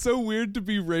this guy, it's so weird to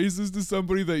be racist to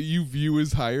somebody that you view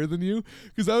as higher than you,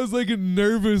 because I was like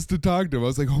nervous to talk to him. I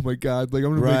was like, oh my God, like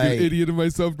I'm going to make Right. an idiot of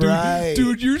myself. Dude, Right.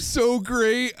 dude, you're so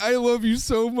great. I love you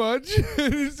so much.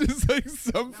 And it's just like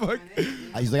some fuck.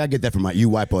 He's like, I get that from you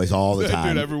white boys all the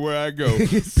time. Dude, everywhere I go,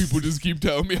 people just keep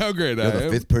telling me how great You're I the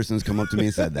am. fifth person that's come up to me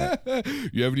and said that.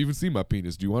 You haven't even seen my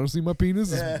penis. Do you want to see my penis?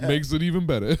 This makes it even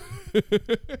better.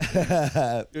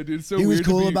 Yeah, dude, it's so He was weird to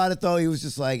cool be- about it though. He was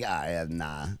just like,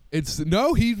 nah. It's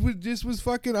no, just was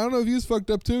fucking. I don't know if he was fucked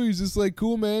up too. He's just like,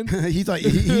 cool, man. he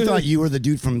thought you were the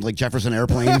dude from like Jefferson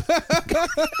Airplane.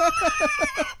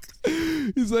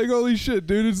 He's like, holy shit,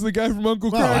 dude, it's the guy from Uncle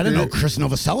Well, Cracker. I didn't know Chris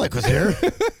Novoselic was here.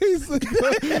 He's like,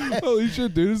 holy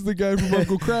shit, dude, it's the guy from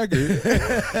Uncle Cracker.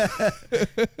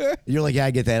 You're like, yeah,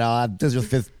 I get that. This is the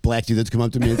fifth black dude that's come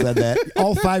up to me and said that.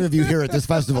 All 5 of you here at this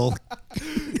festival.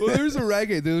 Well, there's a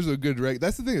good reggae.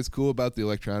 That's the thing that's cool about the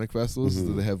electronic festivals is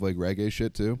that they have like reggae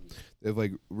shit too. They have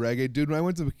like reggae. Dude, when I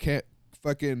went to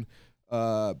fucking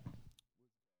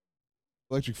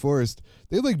Electric Forest,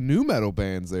 they had like new metal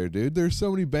bands there, dude. There's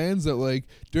so many bands that like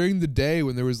during the day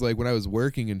when there was like when I was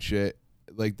working and shit,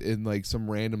 like in like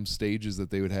some random stages that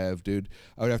they would have, dude,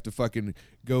 I would have to fucking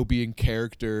go be in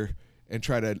character and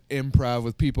try to improv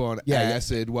with people on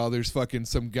acid while there's fucking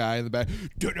some guy in the back.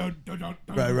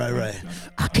 Right.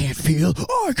 I can't feel.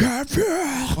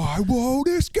 I won't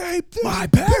escape this. My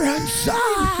parents.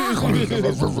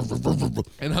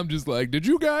 And I'm just like, did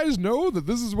you guys know that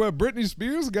this is where Britney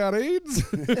Spears got AIDS?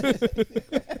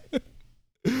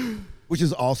 Which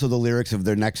is also the lyrics of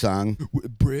their next song.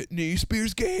 Britney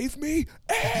Spears gave me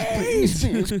Britney AIDS.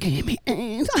 Spears gave me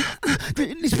AIDS.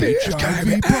 Britney Spears gave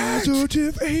me HIV AIDS.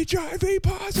 positive, HIV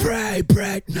positive. Pray,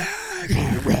 Britney.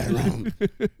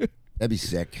 That'd be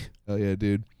sick. Oh yeah,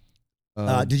 dude.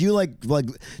 Did you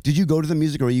did you go to the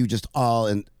music or were you just all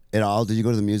in it all? Did you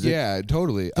go to the music? Yeah,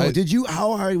 totally. So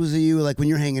how hard was it you like when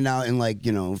you're hanging out and like,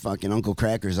 you know, fucking Uncle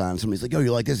Cracker's on, somebody's like, oh,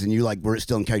 you like this? And you like, we're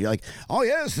still in character. You're like, oh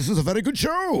yes, this is a very good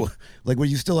show. Like, were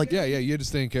you still like, Yeah, you had to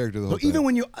stay in character the whole so time. even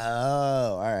when you,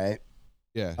 all right.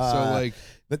 Yeah, so like,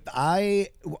 But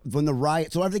when the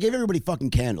riot, so they gave everybody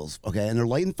fucking candles, okay? And they're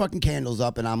lighting fucking candles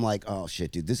up and I'm like, oh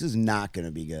shit, dude, this is not going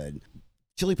to be good.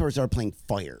 Chili Peppers started playing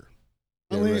Fire.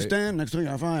 Yeah, We right. stand next to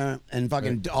your fire. And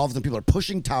fucking all of them people are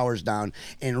pushing towers down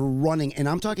and running. And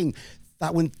I'm talking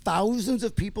that when thousands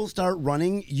of people start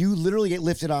running, you literally get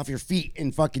lifted off your feet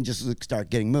and fucking just start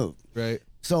getting moved. right.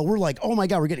 So we're like, oh my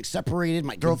God, we're getting separated.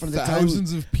 My girlfriend at the time.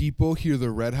 Thousands of people hear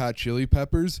the Red Hot Chili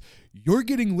Peppers. You're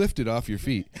getting lifted off your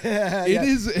feet. It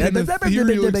is an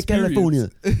ethereal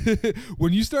experience.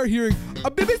 When you start hearing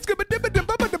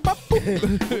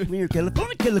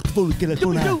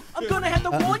California. I'm gonna have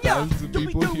to warn ya. thousands of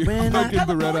people hear fucking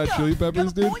the Red Hot Chili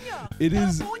Peppers, dude, it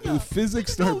is the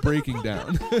physics start breaking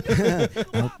down.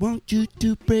 I want you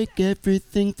to break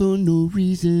everything for no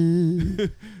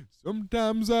reason.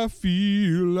 Sometimes I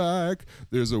feel like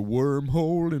there's a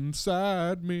wormhole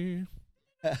inside me.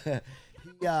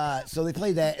 So they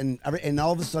played that, and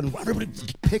all of a sudden, everybody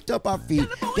picked up our feet,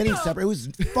 getting separate. It was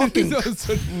fucking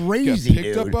crazy, Got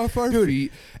picked dude. up off our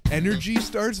feet. Energy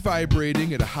starts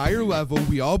vibrating at a higher level.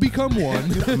 We all become one.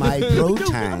 My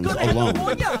protons alone.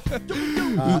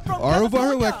 All of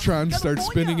our electrons start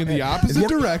spinning in the opposite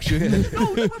direction.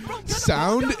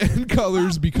 Sound and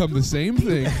colors become the same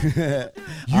thing.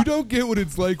 You don't get what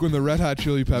it's like when the Red Hot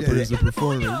Chili Peppers are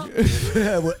performing.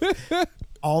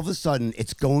 All of a sudden,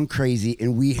 it's going crazy,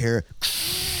 and we hear.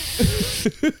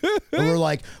 And we're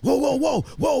like,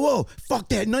 whoa, fuck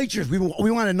that nitrous. We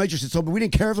wanted nitrous, so but we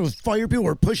didn't care if it was fire. People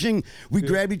were pushing. We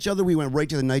grabbed each other. We went right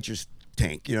to the nitrous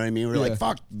tank. You know what I mean? We were like,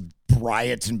 fuck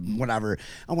riots and whatever.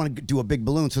 I want to do a big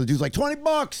balloon. So the dude's like,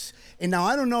 $20. And now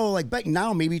I don't know, like back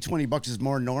now, maybe $20 is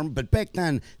more norm, but back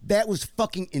then that was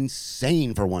fucking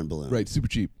insane for one balloon. Right, super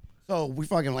cheap. So we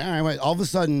fucking like, all right, all of a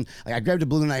sudden, like, I grabbed a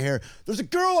balloon and I hear, there's a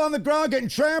girl on the ground getting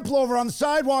trampled over on the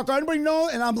sidewalk. Anybody know?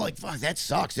 And I'm like, fuck, that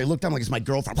sucks. They looked down like it's my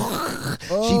girlfriend.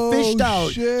 She fished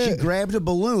out. Shit. She grabbed a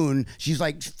balloon. She's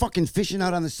like fucking fishing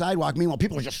out on the sidewalk. Meanwhile,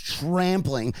 people are just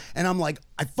trampling. And I'm like,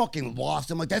 I fucking lost.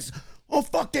 I'm like, oh,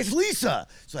 fuck, that's Lisa.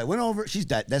 So I went over. She's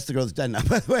dead. That's the girl that's dead now,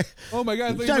 by the way. Oh, my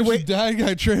God. She She died,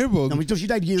 got trampled. No, she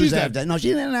died years She's after dead. that. No, she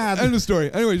didn't have. End of story.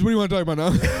 Anyways, what do you want to talk about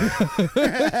now?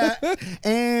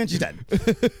 And she's dead.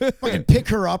 Fucking pick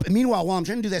her up. And meanwhile, while I'm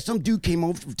trying to do that, some dude came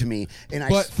over to me, and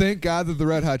But thank God that the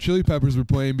Red Hot Chili Peppers were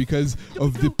playing because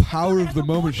of the power of the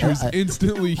moment. She was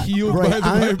instantly healed by the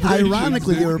vibrations.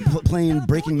 Ironically, they were playing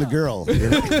 "Breaking the Girl." You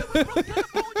know?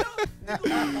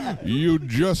 You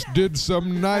just did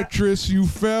some nitrous. You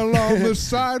fell on the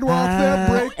sidewalk. They're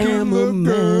breaking the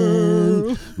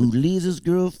girl. Who leaves his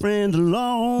girlfriend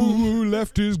alone? Who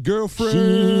left his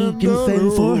girlfriend? She can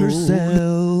fend for alone.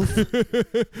 herself.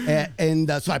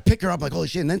 and so I pick her up like, holy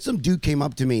shit. And then some dude came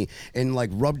up to me and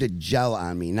like rubbed a gel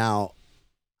on me. Now,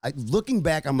 looking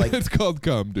back, I'm like, It's called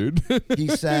cum, dude. he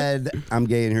said, I'm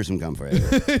gay and here's some cum for you.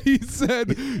 He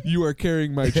said, "You are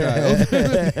carrying my child."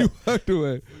 He walked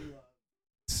away.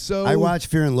 So I watched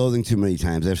Fear and Loathing too many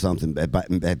times. There's something back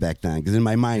then. Because in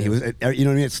my mind, he was, you know what I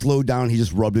mean? It slowed down. He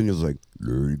just rubbed it and he was like,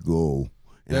 there you go.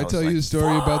 And Did I was tell like, you the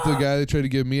story about the guy that tried to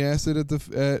give me acid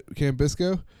at Camp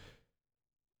Bisco?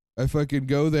 I fucking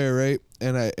go there, right?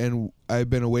 And I've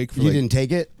been awake for You didn't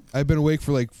take it? I've been awake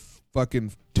for like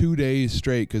fucking 2 days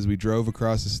straight because we drove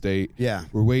across the state. Yeah.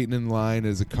 We're waiting in line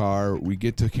as a car. We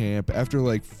get to camp after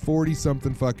like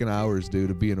 40-something fucking hours,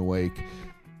 dude, of being awake.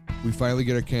 We finally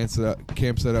get our camp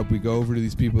set up. We go over to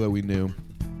these people that we knew.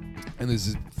 And there's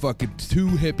this fucking 2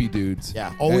 hippie dudes.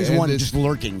 Yeah. Always and one this, just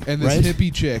lurking. And this right?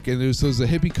 hippie chick. And there's a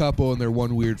hippie couple and their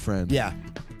one weird friend. Yeah.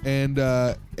 And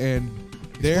they're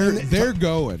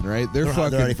going, right? They're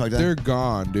already fucked up. They're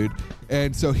gone, dude.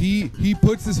 And so he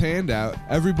puts his hand out.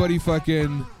 Everybody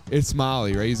fucking, it's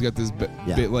Molly, right? He's got this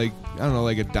bit like, I don't know,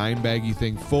 like a dime baggy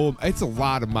thing full. It's a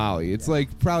lot of Molly. It's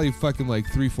like probably fucking like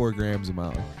 3-4 grams of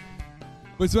Molly.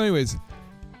 But so anyways,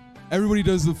 everybody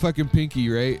does the fucking pinky,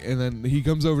 right? And then he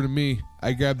comes over to me.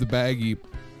 I grab the baggie.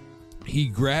 He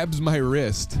grabs my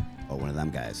wrist. Oh, one of them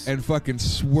guys. And fucking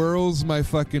swirls my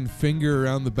fucking finger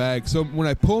around the bag. So when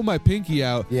I pull my pinky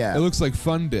out, it looks like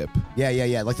Fun Dip. Yeah.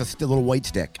 Like the little white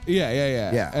stick.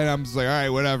 Yeah. And I'm just like, all right,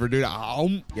 whatever, dude.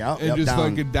 And just down.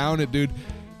 fucking down it, dude.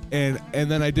 And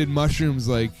then I did mushrooms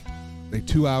like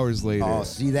 2 hours later. Oh,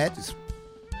 see that?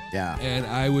 Yeah. And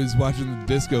I was watching the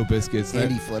Disco Biscuits.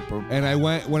 Andy Flipper. And I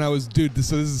went when I was, dude,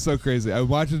 so this is so crazy. I was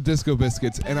watching the Disco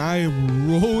Biscuits and I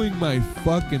am rolling my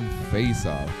fucking face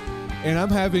off. And I'm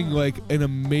having like an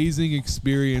amazing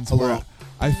experience where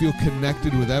I feel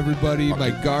connected with everybody.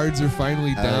 My guards are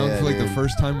finally down for like the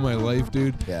first time in my life,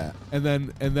 dude. Yeah. And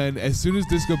then as soon as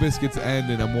Disco Biscuits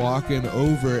end and I'm walking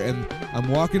over and I'm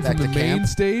walking Back from the to main camp?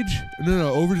 stage,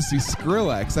 over to see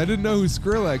Skrillex. I didn't know who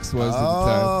Skrillex was at the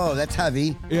time. Oh, that's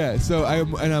heavy. Yeah, so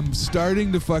I'm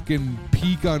starting to fucking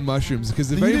peak on mushrooms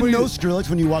because if You anybody didn't know Skrillex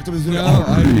when you walked up? no,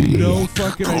 I didn't know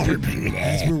fucking idea.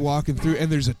 As we're walking through,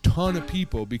 and there's a ton of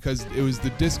people because it was the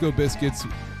Disco Biscuits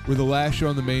were the last show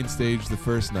on the main stage the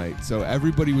first night. So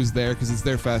everybody was there because it's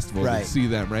their festival. Right. To see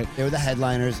them, right? They were the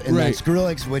headliners, and Right. then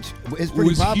Skrillex, which is It pretty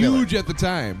was popular. huge at the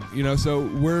time, So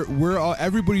we're all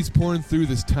everybody's pouring through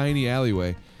this tiny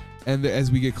alleyway, and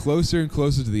as we get closer and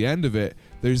closer to the end of it,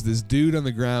 there's this dude on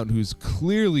the ground who's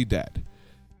clearly dead.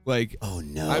 Like, oh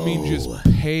no! I mean, just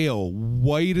pale,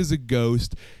 white as a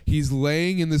ghost. He's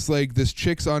laying in this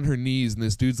chick's on her knees, and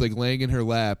this dude's like laying in her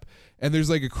lap. And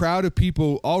there's like a crowd of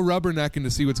people all rubbernecking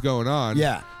to see what's going on.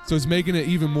 Yeah. So it's making it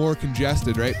even more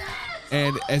congested, right?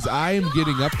 And as I am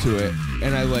getting up to it,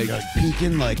 and I like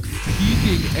peeking,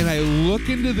 and I look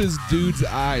into this dude's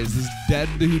eyes, this dead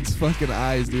dude's fucking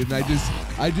eyes, dude. And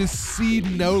I just see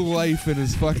no life in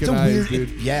his fucking eyes,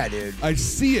 dude. Yeah, dude. I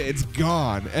see it, it's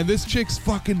gone. And this chick's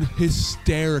fucking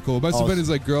hysterical. It must have been his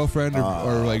like girlfriend or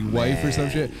like wife or some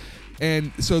shit.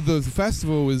 And so the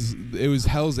festival was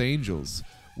Hell's Angels.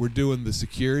 We're doing the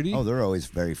security. Oh, they're always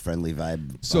very friendly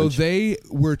vibe. So bunch. they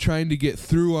were trying to get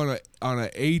through on a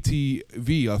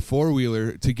ATV, a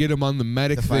 4-wheeler, to get him on the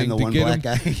medic to thing find the to one get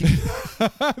black him.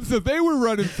 guy. So they were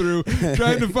running through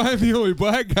trying to find the only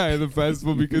black guy at the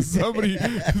festival because somebody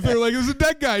they're like, "There's a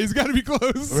dead guy. He's got to be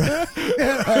close."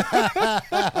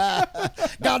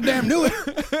 Goddamn, knew it.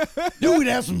 Knew we'd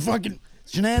have some fucking They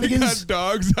shenanigans. got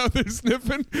dogs out there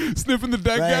sniffing the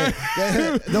dead Right. guy.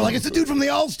 Yeah. They're like, it's the dude from the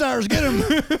All Stars. Get him.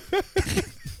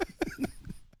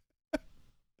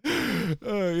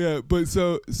 Yeah, but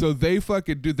so they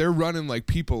fucking dude, they're running like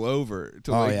people over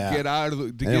to like get out of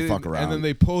the They don't fuck around. and then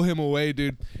they pull him away,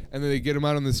 dude, and then they get him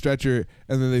out on the stretcher,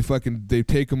 and then they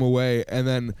take him away, and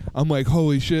then I'm like,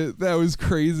 holy shit, that was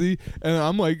crazy, and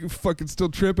I'm like fucking still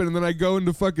tripping, and then I go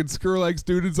into fucking Skrillex,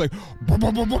 dude, it's like, and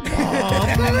I'm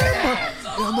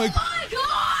like,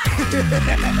 dude,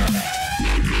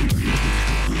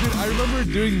 I remember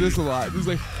doing this a lot. It was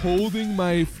like holding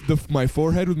my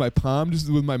forehead with my palm,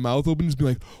 just with my mouth open, just being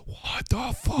like, "What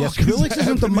the fuck?" Yeah, Skrillex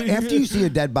isn't after you see a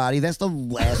dead body. That's the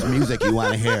last music you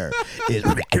want to hear.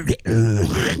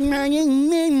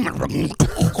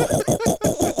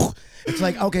 It's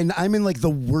like, okay, I'm in like the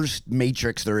worst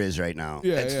Matrix there is right now.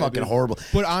 Yeah, it's fucking horrible.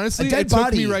 But honestly, it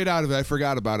took me right out of it. I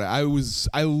forgot about it. I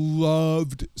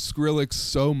loved Skrillex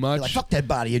so much. You're like, fuck dead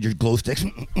body and your glow sticks.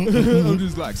 I'm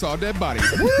just like, saw dead body.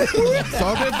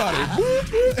 Saw dead body.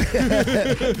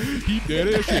 He did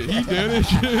it shit. He did it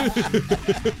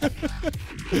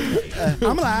shit.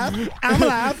 I'm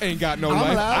alive. Ain't got no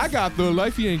life. Alive. I got the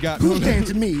life. He ain't got Who's no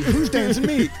dancing me? Who's dancing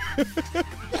me?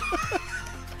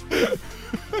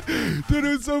 Dude, it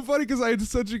was so funny because I had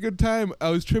such a good time. I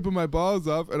was tripping my balls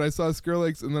off, and I saw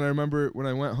Skrillex, and then I remember when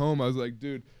I went home, I was like,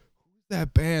 dude, who's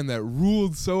that band that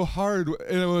ruled so hard?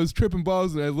 And I was tripping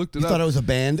balls, and I looked it up. You thought it was a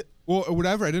band? Well,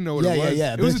 whatever. I didn't know what it was.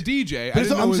 Yeah. It was a DJ.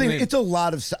 I'm saying it's a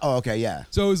lot of... Oh, okay, yeah.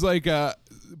 So it was like...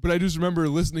 but I just remember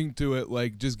listening to it,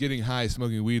 like just getting high,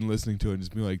 smoking weed, and listening to it, and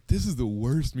just being like, "This is the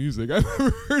worst music I've ever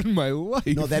heard in my life."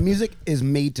 No, that music is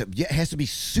made to. It has to be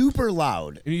super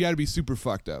loud, and you got to be super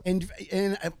fucked up, and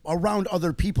around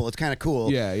other people. It's kind of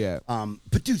cool. Yeah.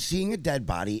 But dude, seeing a dead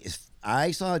body is.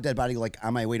 I saw a dead body like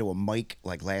on my way to a mic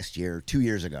like last year, 2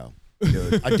 years ago.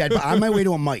 Dude, a dead body on my way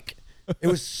to a mic. It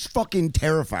was fucking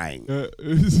terrifying. I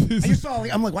just saw,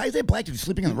 I'm like, why is that black dude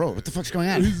sleeping on the road? What the fuck's going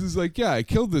on? He's just like, yeah, I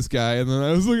killed this guy, and then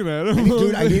I was looking at him.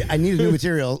 Dude, I need new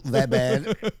material that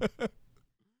bad.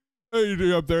 You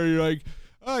do up there, you're like,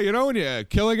 oh, you know when you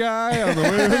kill a guy on the way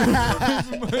to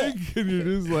the mic, and you're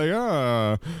just like,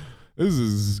 oh, this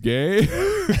is gay.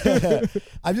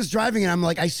 I'm just driving and I'm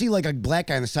like, I see like a black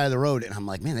guy on the side of the road, and I'm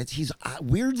like, man, he's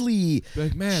weirdly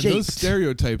like, man, shaped. Those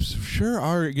stereotypes sure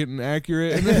are getting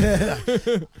accurate.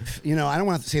 You know, I don't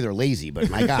want to say they're lazy, but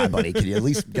my God, buddy, could you at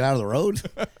least get out of the road?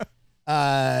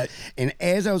 And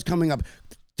as I was coming up,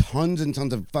 tons and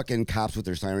tons of fucking cops with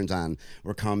their sirens on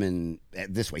were coming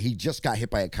this way. He just got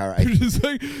hit by a car. You're just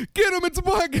like, get him, it's a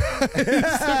black guy.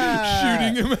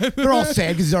 Shooting him. They're all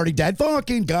sad because he's already dead.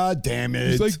 Fucking God damn it.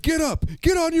 He's like, get up,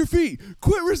 get on your feet,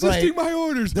 quit resisting my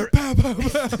orders. Pow, pow,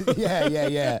 pow.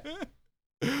 Yeah.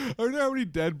 I don't know how many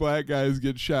dead black guys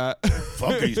get shot.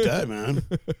 Fuck, he's dead, man.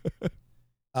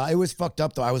 It was fucked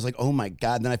up, though. I was like, oh my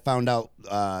God. And then I found out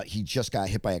he just got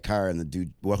hit by a car, and the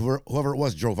dude, whoever it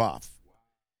was, drove off.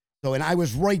 So, and I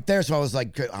was right there, so I was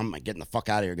like, I'm getting the fuck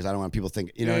out of here because I don't want people to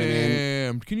think, you know what I mean?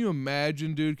 Damn. Can you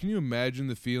imagine, dude? Can you imagine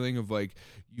the feeling of like,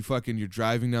 you're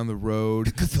driving down the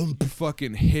road, you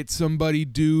fucking hit somebody,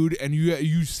 dude, and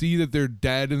you see that they're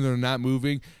dead and they're not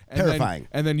moving. And Terrifying.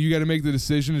 And then you got to make the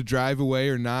decision to drive away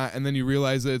or not, and then you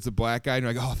realize that it's a black guy, and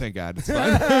you're like, oh, thank God, it's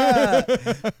fine.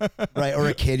 Right, or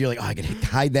a kid, you're like, oh, I can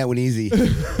hide that one easy.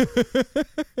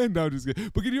 No, I'm just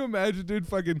kidding. But can you imagine, dude,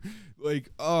 fucking, like,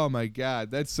 oh my God,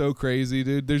 that's so crazy,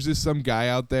 dude. There's just some guy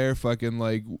out there fucking,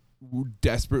 like,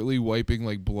 desperately wiping,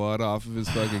 like, blood off of his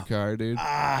fucking car, dude.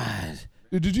 God.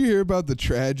 Dude, did you hear about the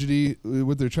tragedy,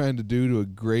 what they're trying to do to a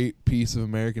great piece of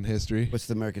American history? What's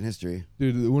the American history?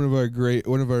 Dude, one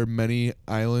of our many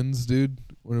islands, dude.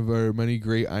 One of our many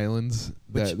great islands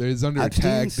that is under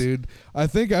attack, dude. I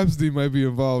think Epstein might be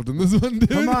involved in this one,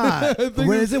 dude. Come on.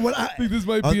 Where is it? I think this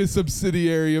might be a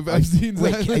subsidiary of Epstein's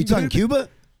island. Are you talking Cuba?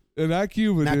 Not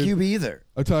Cuba, Not dude. Cuba either.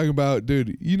 I'm talking about,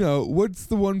 dude, you know, what's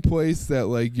the one place that,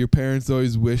 like, your parents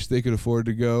always wished they could afford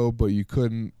to go, but you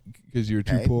couldn't because you were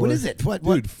too poor? What is it? What?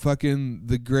 Dude, fucking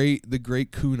the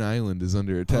great Coon Island is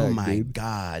under attack, Oh, my dude.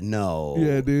 God, no.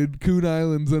 Yeah, dude, Coon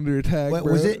Island's under attack, What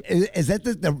bro. was it? Is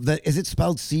that is it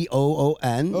spelled COON?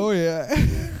 Oh, yeah.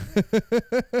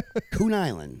 Coon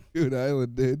Island. Coon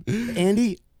Island, dude.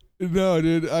 Andy? No,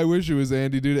 dude, I wish it was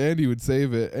Andy, dude. Andy would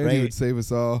save it. Andy would save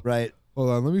us all. Right. Hold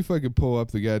on, let me fucking pull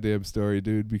up the goddamn story,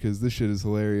 dude, because this shit is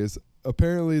hilarious.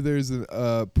 Apparently, there's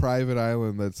a private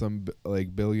island that some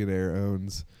like billionaire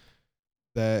owns.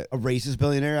 That a racist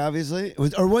billionaire, obviously,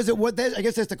 was it what? I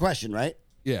guess that's the question, right?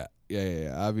 Yeah.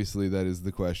 Obviously, that is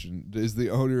the question. Is the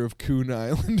owner of Coon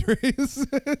Island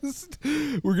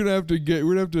racist? We're gonna have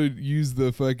to use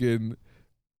the fucking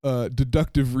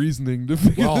deductive reasoning to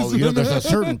figure this there's a out.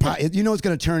 certain it's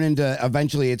going to turn into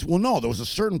eventually there was a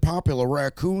certain popular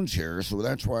raccoons here, so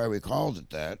that's why we called it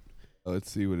that.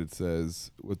 Let's see what it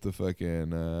says with the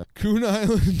fucking Coon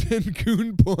Island and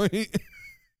Coon Point.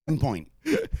 Coon Point.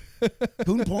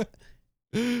 Coon Point.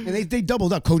 And they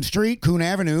doubled up. Coon Street, Coon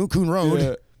Avenue, Coon Road.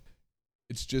 Yeah.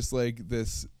 It's just like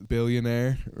this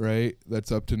billionaire, right?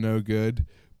 That's up to no good.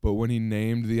 But when he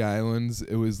named the islands,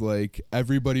 it was like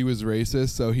everybody was racist,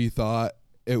 so he thought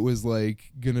it was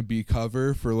like gonna be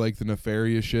cover for like the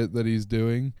nefarious shit that he's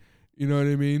doing. You know what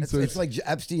I mean? It's like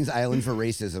Epstein's Island for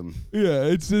racism. Yeah,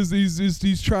 it's just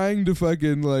he's trying to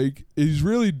fucking like he's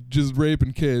really just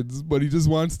raping kids, but he just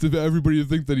wants everybody to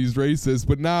think that he's racist.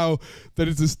 But now that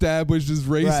it's established as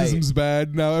racism's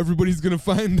bad, now everybody's gonna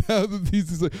find out that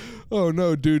he's like, oh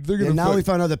no, dude, they're gonna. And now we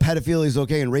found out that pedophilia is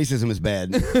okay and racism is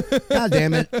bad. God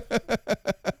damn it!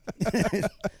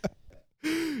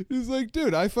 He's like,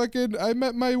 dude, I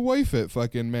met my wife at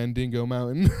fucking Mandingo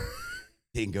Mountain.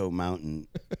 Dingo Mountain.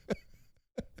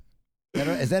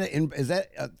 Is that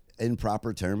an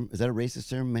improper term? Is that a racist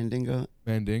term, Mandingo?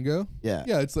 Mandingo? Yeah.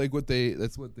 Yeah, it's like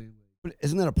that's what they. But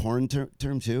isn't that a porn term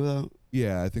too, though?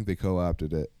 Yeah, I think they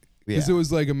co-opted it. Yeah. Because it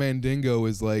was like a Mandingo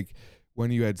was like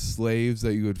when you had slaves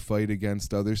that you would fight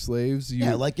against other slaves.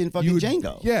 Like in fucking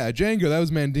Django. Yeah, Django. That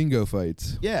was Mandingo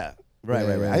fights. Yeah. Right.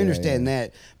 I understand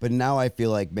that, but now I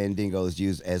feel like Mandingo is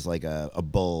used as like a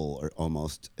bull or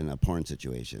almost in a porn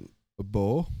situation. A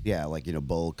bull? Yeah, like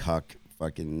bull, cuck,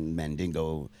 fucking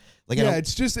Mandingo. Like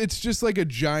it's just like a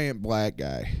giant black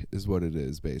guy is what it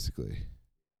is basically,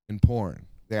 in porn.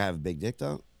 They have a big dick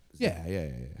though. Yeah.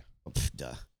 Oh,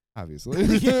 duh. Obviously.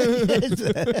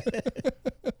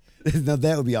 Now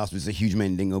that would be awesome. It's a huge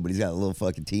Mandingo, but he's got a little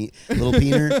fucking little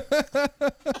peener.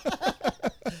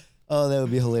 Oh, that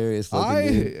would be hilarious.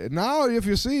 Now, if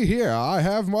you see here, I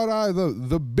have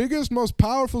the biggest, most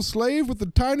powerful slave with the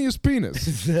tiniest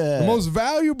penis, the most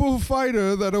valuable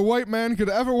fighter that a white man could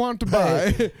ever want to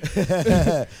buy.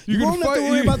 You won't have to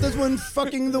worry about this one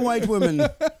fucking the white woman.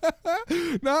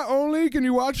 Not only can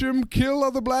you watch him kill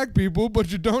other black people, but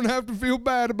you don't have to feel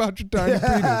bad about your tiny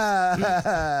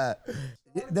penis.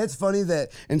 That's funny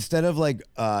that instead of like,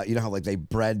 you know how like they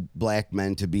bred black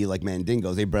men to be like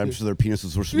Mandingos, they bred them so their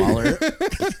penises were smaller.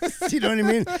 You know what I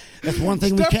mean? That's one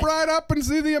thing we can't. Step right up and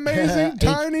see the amazing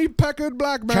tiny peckered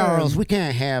black man. Charles, we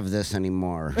can't have this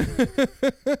anymore.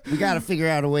 We got to figure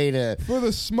out a way to. For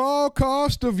the small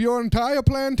cost of your entire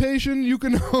plantation, you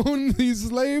can own these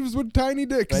slaves with tiny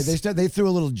dicks. Right, they threw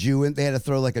a little Jew in. They had to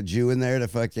throw like a Jew in there to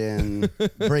fucking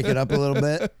break it up a little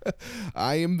bit.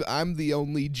 I'm the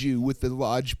only Jew with the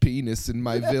large penis in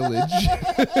my village.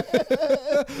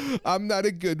 I'm not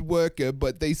a good worker,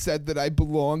 but they said that I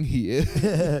belong here.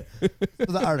 So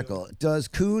the article, does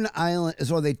Coon Island,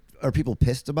 are people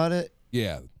pissed about it?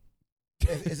 Yeah.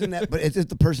 Isn't that, but is it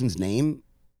the person's name?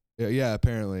 Yeah,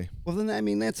 apparently. Well, then, I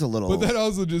mean, that's a little. But that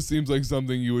also just seems like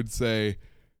something you would say.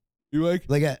 You like?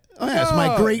 It's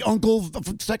my great uncle,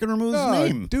 second remove's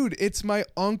name. Dude, it's my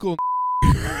uncle.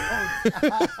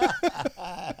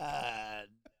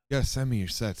 Yeah, send me your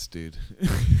sets, dude.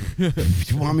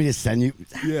 You want me to send you?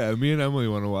 Yeah, me and Emily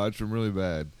want to watch them really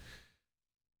bad.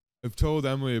 I've told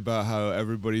Emily about how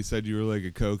everybody said you were like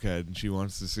a cokehead, and she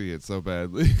wants to see it so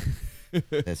badly.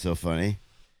 That's so funny.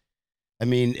 I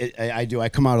mean, I do. I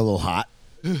come out a little hot.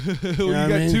 You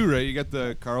got two, right? You got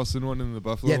the Carlson one and the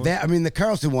Buffalo one? Yeah, the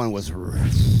Carlson one was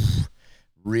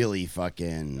really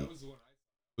fucking. That was the one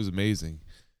it was amazing.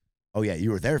 Oh, yeah,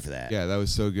 you were there for that. Yeah, that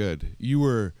was so good. You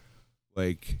were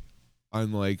like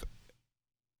on like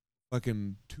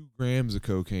fucking 2 grams of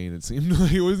cocaine. It seemed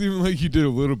like it wasn't even like you did a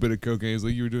little bit of cocaine. It's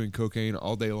like you were doing cocaine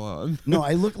all day long. No,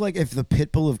 I look like if the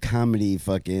Pitbull of comedy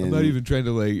fucking. I'm not even trying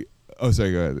to like. Oh,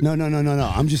 sorry, go ahead. No.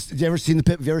 I'm just. Have you ever seen the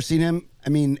Pit? Have you ever seen him? I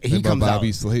mean, he comes Bobby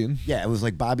out. Slayton. Yeah, it was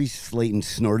like Bobby Slayton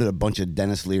snorted a bunch of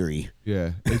Dennis Leary.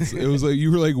 Yeah, it was like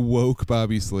you were like woke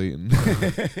Bobby Slayton.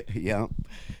 Yeah.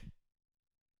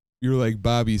 You were like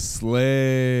Bobby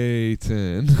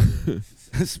Slayton.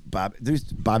 There's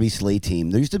Bobby Slay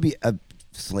Team. There used to be a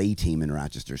Slay Team in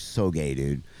Rochester. So gay,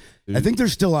 dude. I think there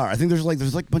still are. I think there's like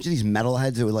a bunch of these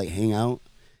metalheads that would like hang out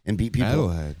and beat people.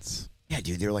 Metalheads. Yeah,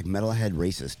 dude, they were like metalhead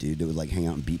racists, dude. They would like hang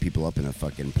out and beat people up in a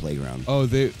fucking playground. So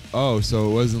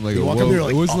it wasn't like a woke.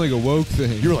 Like, it wasn't like a woke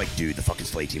thing. You were like, dude, the fucking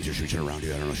Slay Teams are switching around,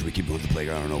 dude. I don't know. Should we keep going to the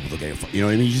playground? I don't know. But you know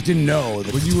what I mean? You just didn't know.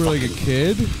 When you were like a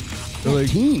kid. Like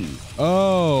teen.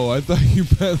 Oh, I thought you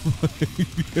meant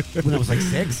like when I was like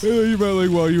 6. You meant like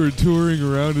while you were touring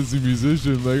around as a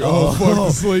musician. Like, fuck,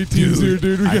 the Slate Team's here,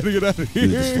 dude. We gotta get out of here.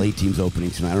 Dude, the Slate Team's opening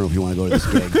tonight. I don't know if you want to go to this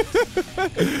gig.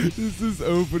 This is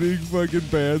opening fucking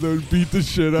band that would beat the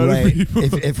shit out of people.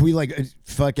 If we like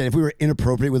if we were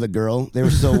inappropriate with a girl, they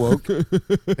were so woke.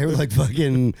 They were like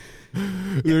fucking.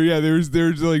 They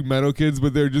were like metal kids,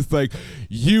 but they're just like,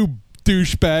 you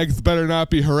douchebags better not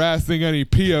be harassing any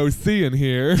POC in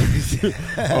here.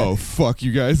 Oh, fuck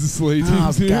you guys. The Slay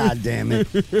team's here. God damn it.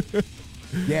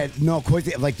 Yeah, no,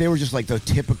 quite like they were just like the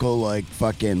typical like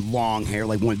fucking long hair,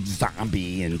 like one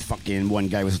zombie and fucking one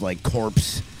guy was like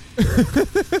corpse. You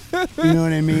know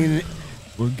what I mean?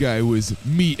 One guy was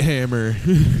Meat Hammer.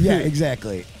 Yeah,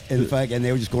 exactly. And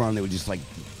they would just go around. They would just like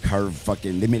carve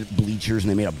fucking. They made bleachers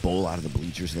and they made a bowl out of the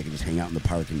bleachers so they could just hang out in the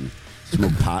park and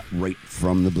smoke pot right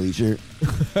from the bleacher.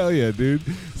 Hell yeah, dude.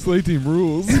 Slay team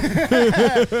rules.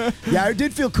 Yeah, it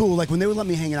did feel cool. Like when they would let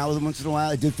me hang out with them once in a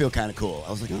while, it did feel kind of cool.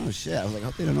 I was like, oh shit. I was like, I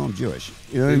hope they don't know I'm Jewish.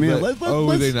 You know what I mean?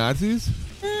 Were they Nazis?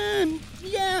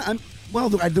 Yeah. Well,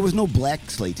 there was no black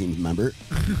Slay team member.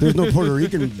 There was no Puerto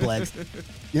Rican blacks.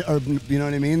 Or you know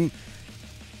what I mean?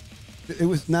 It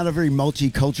was not a very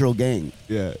multicultural gang.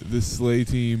 Yeah, the Slay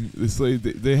team.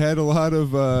 They had a lot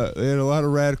of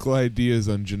radical ideas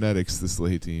on genetics. The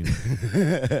Slay team.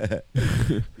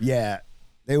 Yeah,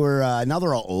 they were. Now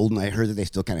they're all old, and I heard that they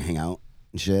still kind of hang out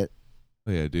and shit.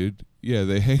 Oh yeah, dude. Yeah,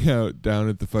 they hang out down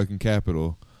at the fucking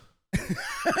Capitol.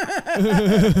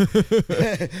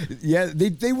 Yeah,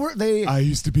 they were. I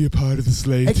used to be a part of the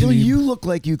Slay team. Actually, you look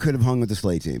like you could have hung with the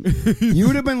Slay team. You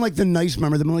would have been like the nice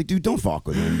member. They've been like, dude, don't fuck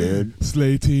with him, dude.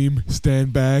 Slay team,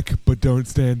 stand back, but don't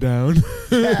stand down.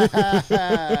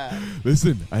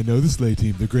 Listen, I know the Slay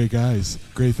team. They're great guys,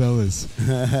 great fellas.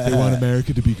 They want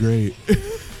America to be great.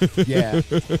 Yeah,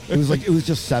 it was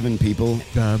just 7 people.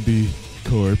 Zombie,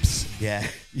 corpse. Yeah.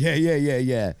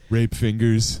 Rape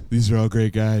fingers. These are all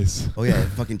great guys. Oh yeah,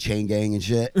 fucking chain gang and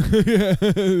shit. Yeah,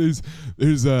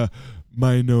 there's a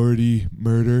minority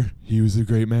murder. He was a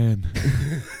great man.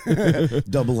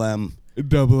 Double M.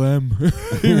 Double M.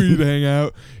 You'd hang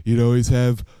out. You'd always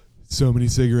have so many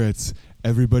cigarettes.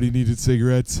 Everybody needed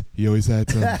cigarettes. He always had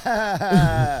some.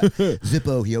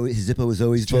 Zippo. Zippo was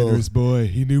always generous full. boy.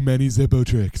 He knew many Zippo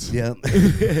tricks. Yeah.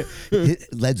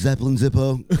 Led Zeppelin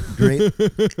Zippo. Great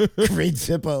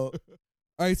Zippo. All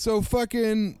right, so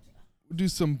fucking do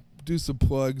some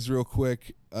plugs real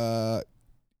quick.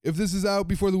 If this is out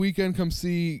before the weekend, come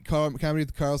see Comedy at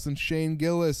the Carlson. Shane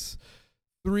Gillis.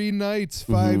 3 nights,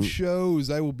 5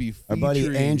 shows. I will be featuring. Our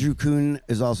buddy Andrew Kuhn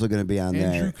is also going to be on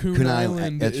there. Andrew Kuhn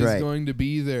Island That's is right. going to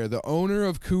be there. The owner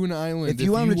of Kuhn Island. If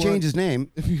you want him to change his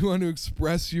name. If you want to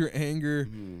express your anger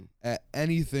at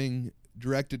anything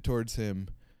directed towards him,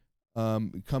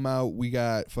 come out. We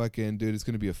got fucking, dude, it's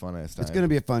going to be a fun-ass time. It's going to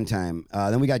be a fun time.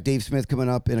 Then we got Dave Smith coming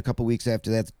up in a couple weeks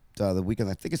after that. The weekend,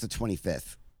 I think it's the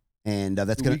 25th. And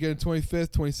that's going to weekend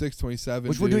 25th, 26th, 27th.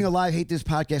 Which we're doing a live Hate This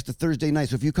podcast the Thursday night.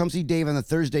 So if you come see Dave on the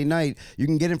Thursday night, you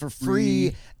can get in for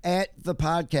free at the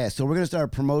podcast. So we're going to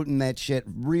start promoting that shit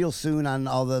real soon on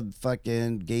all the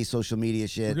fucking gay social media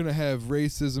shit. We're going to have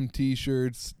racism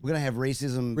t-shirts. We're going to have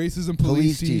racism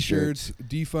police t-shirts.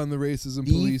 Defund the racism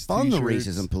police t-shirts. Defund the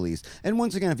racism police. And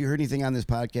once again, if you heard anything on this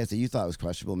podcast that you thought was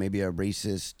questionable, maybe a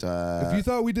racist... if you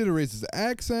thought we did a racist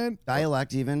accent...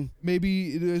 Dialect even.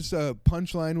 Maybe there's a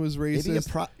punchline was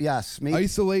racist. Maybe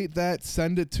isolate that,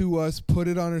 send it to us, put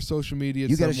it on our social media.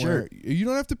 You get a shirt. You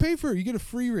don't have to pay for it. You get a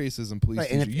free racism police.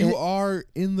 Right, and you are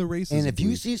in the racism. And if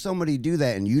you see somebody do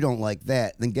that and you don't like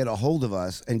that, then get a hold of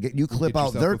us and clip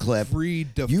out their clip. Free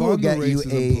defund you will get the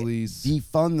racism police.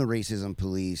 Defund the racism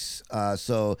police.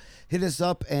 So hit us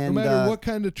up and no matter what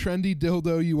kind of trendy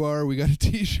dildo you are, we got a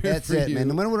t-shirt. That's for it, you. man.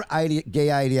 No matter what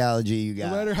gay ideology you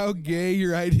got. No matter how gay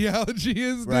your ideology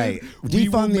is, right?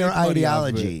 Dude, defund your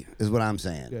ideology is what I'm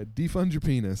saying. Yeah, defund your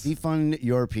penis. Defund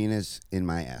your penis in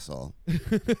my asshole.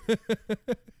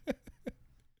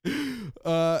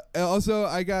 Also,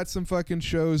 I got some fucking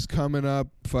shows coming up.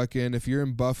 Fucking, if you're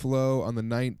in Buffalo on the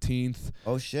 19th.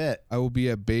 Oh shit! I will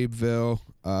be at Babeville,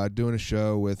 doing a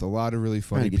show with a lot of really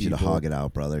funny people. Trying to get people. You to hog it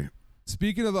out, brother.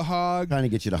 Speaking of the hog, trying to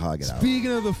get you to hog it out.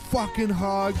 Speaking of the fucking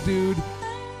hog, dude.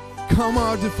 Come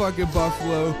on to fucking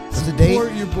Buffalo. What's the date?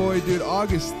 Support your boy, dude.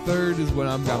 August 3rd is when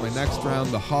I'm got my next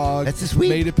round. The Hog. That's this week.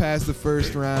 Made it past the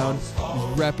first round. He's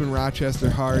repping Rochester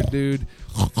hard, dude.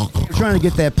 We're trying to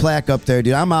get that plaque up there,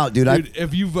 dude. I'm out, dude.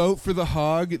 If you vote for the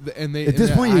Hog, and they at this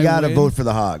point you gotta vote for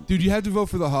the Hog, dude. You have to vote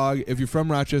for the Hog. If you're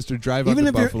from Rochester, drive even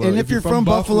up to Buffalo. And if you're from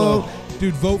Buffalo,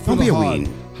 dude, vote for don't the be Hog. a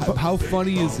ween. How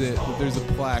funny is it that there's a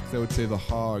plaque that would say the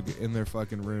Hog in their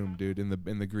fucking room, dude, in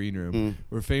the green room,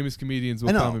 where famous comedians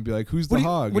will come and be like, "Who's the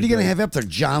Hog?" What are you gonna have up there?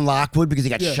 John Lockwood because he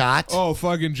got shot? Oh,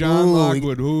 fucking John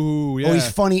Lockwood. Ooh, yeah. Oh,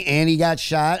 he's funny and he got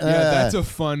shot. Yeah, that's a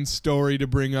fun story to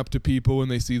bring up to people when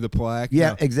they see the plaque.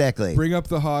 Yeah, exactly. Bring up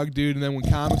the Hog, dude, and then when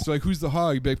comics are like, "Who's the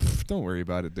Hog?" You'd be like, "Don't worry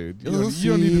about it, dude. You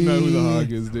don't even know who the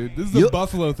Hog is, dude. This is a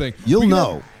Buffalo thing. You'll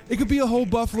know." It could be a whole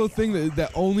Buffalo thing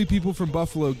that only people from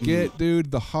Buffalo get,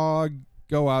 dude. The Hog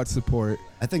Go out, support.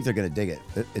 I think they're gonna dig it.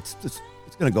 It's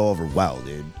gonna go over well,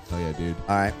 dude. Oh yeah, dude.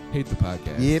 All right. Hate the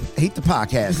podcast. Yep. Hate the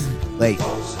podcast. Late.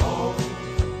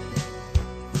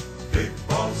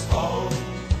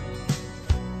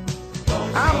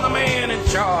 I'm the man in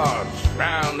charge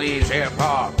round these here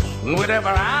parts, and whatever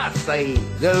I say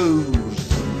goes.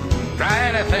 Try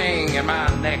anything in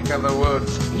my neck of the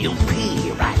woods, you'll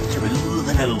pee right through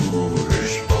the nose.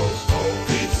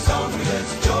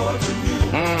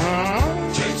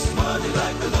 Mm-hmm. Chase money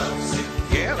like the lovesick.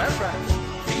 Yeah, that's right.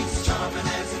 He's charming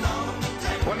as an arm.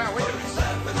 Well, now wait a minute.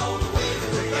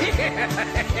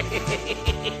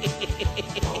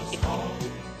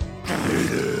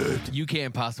 You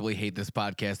can't possibly hate this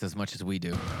podcast as much as we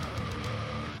do.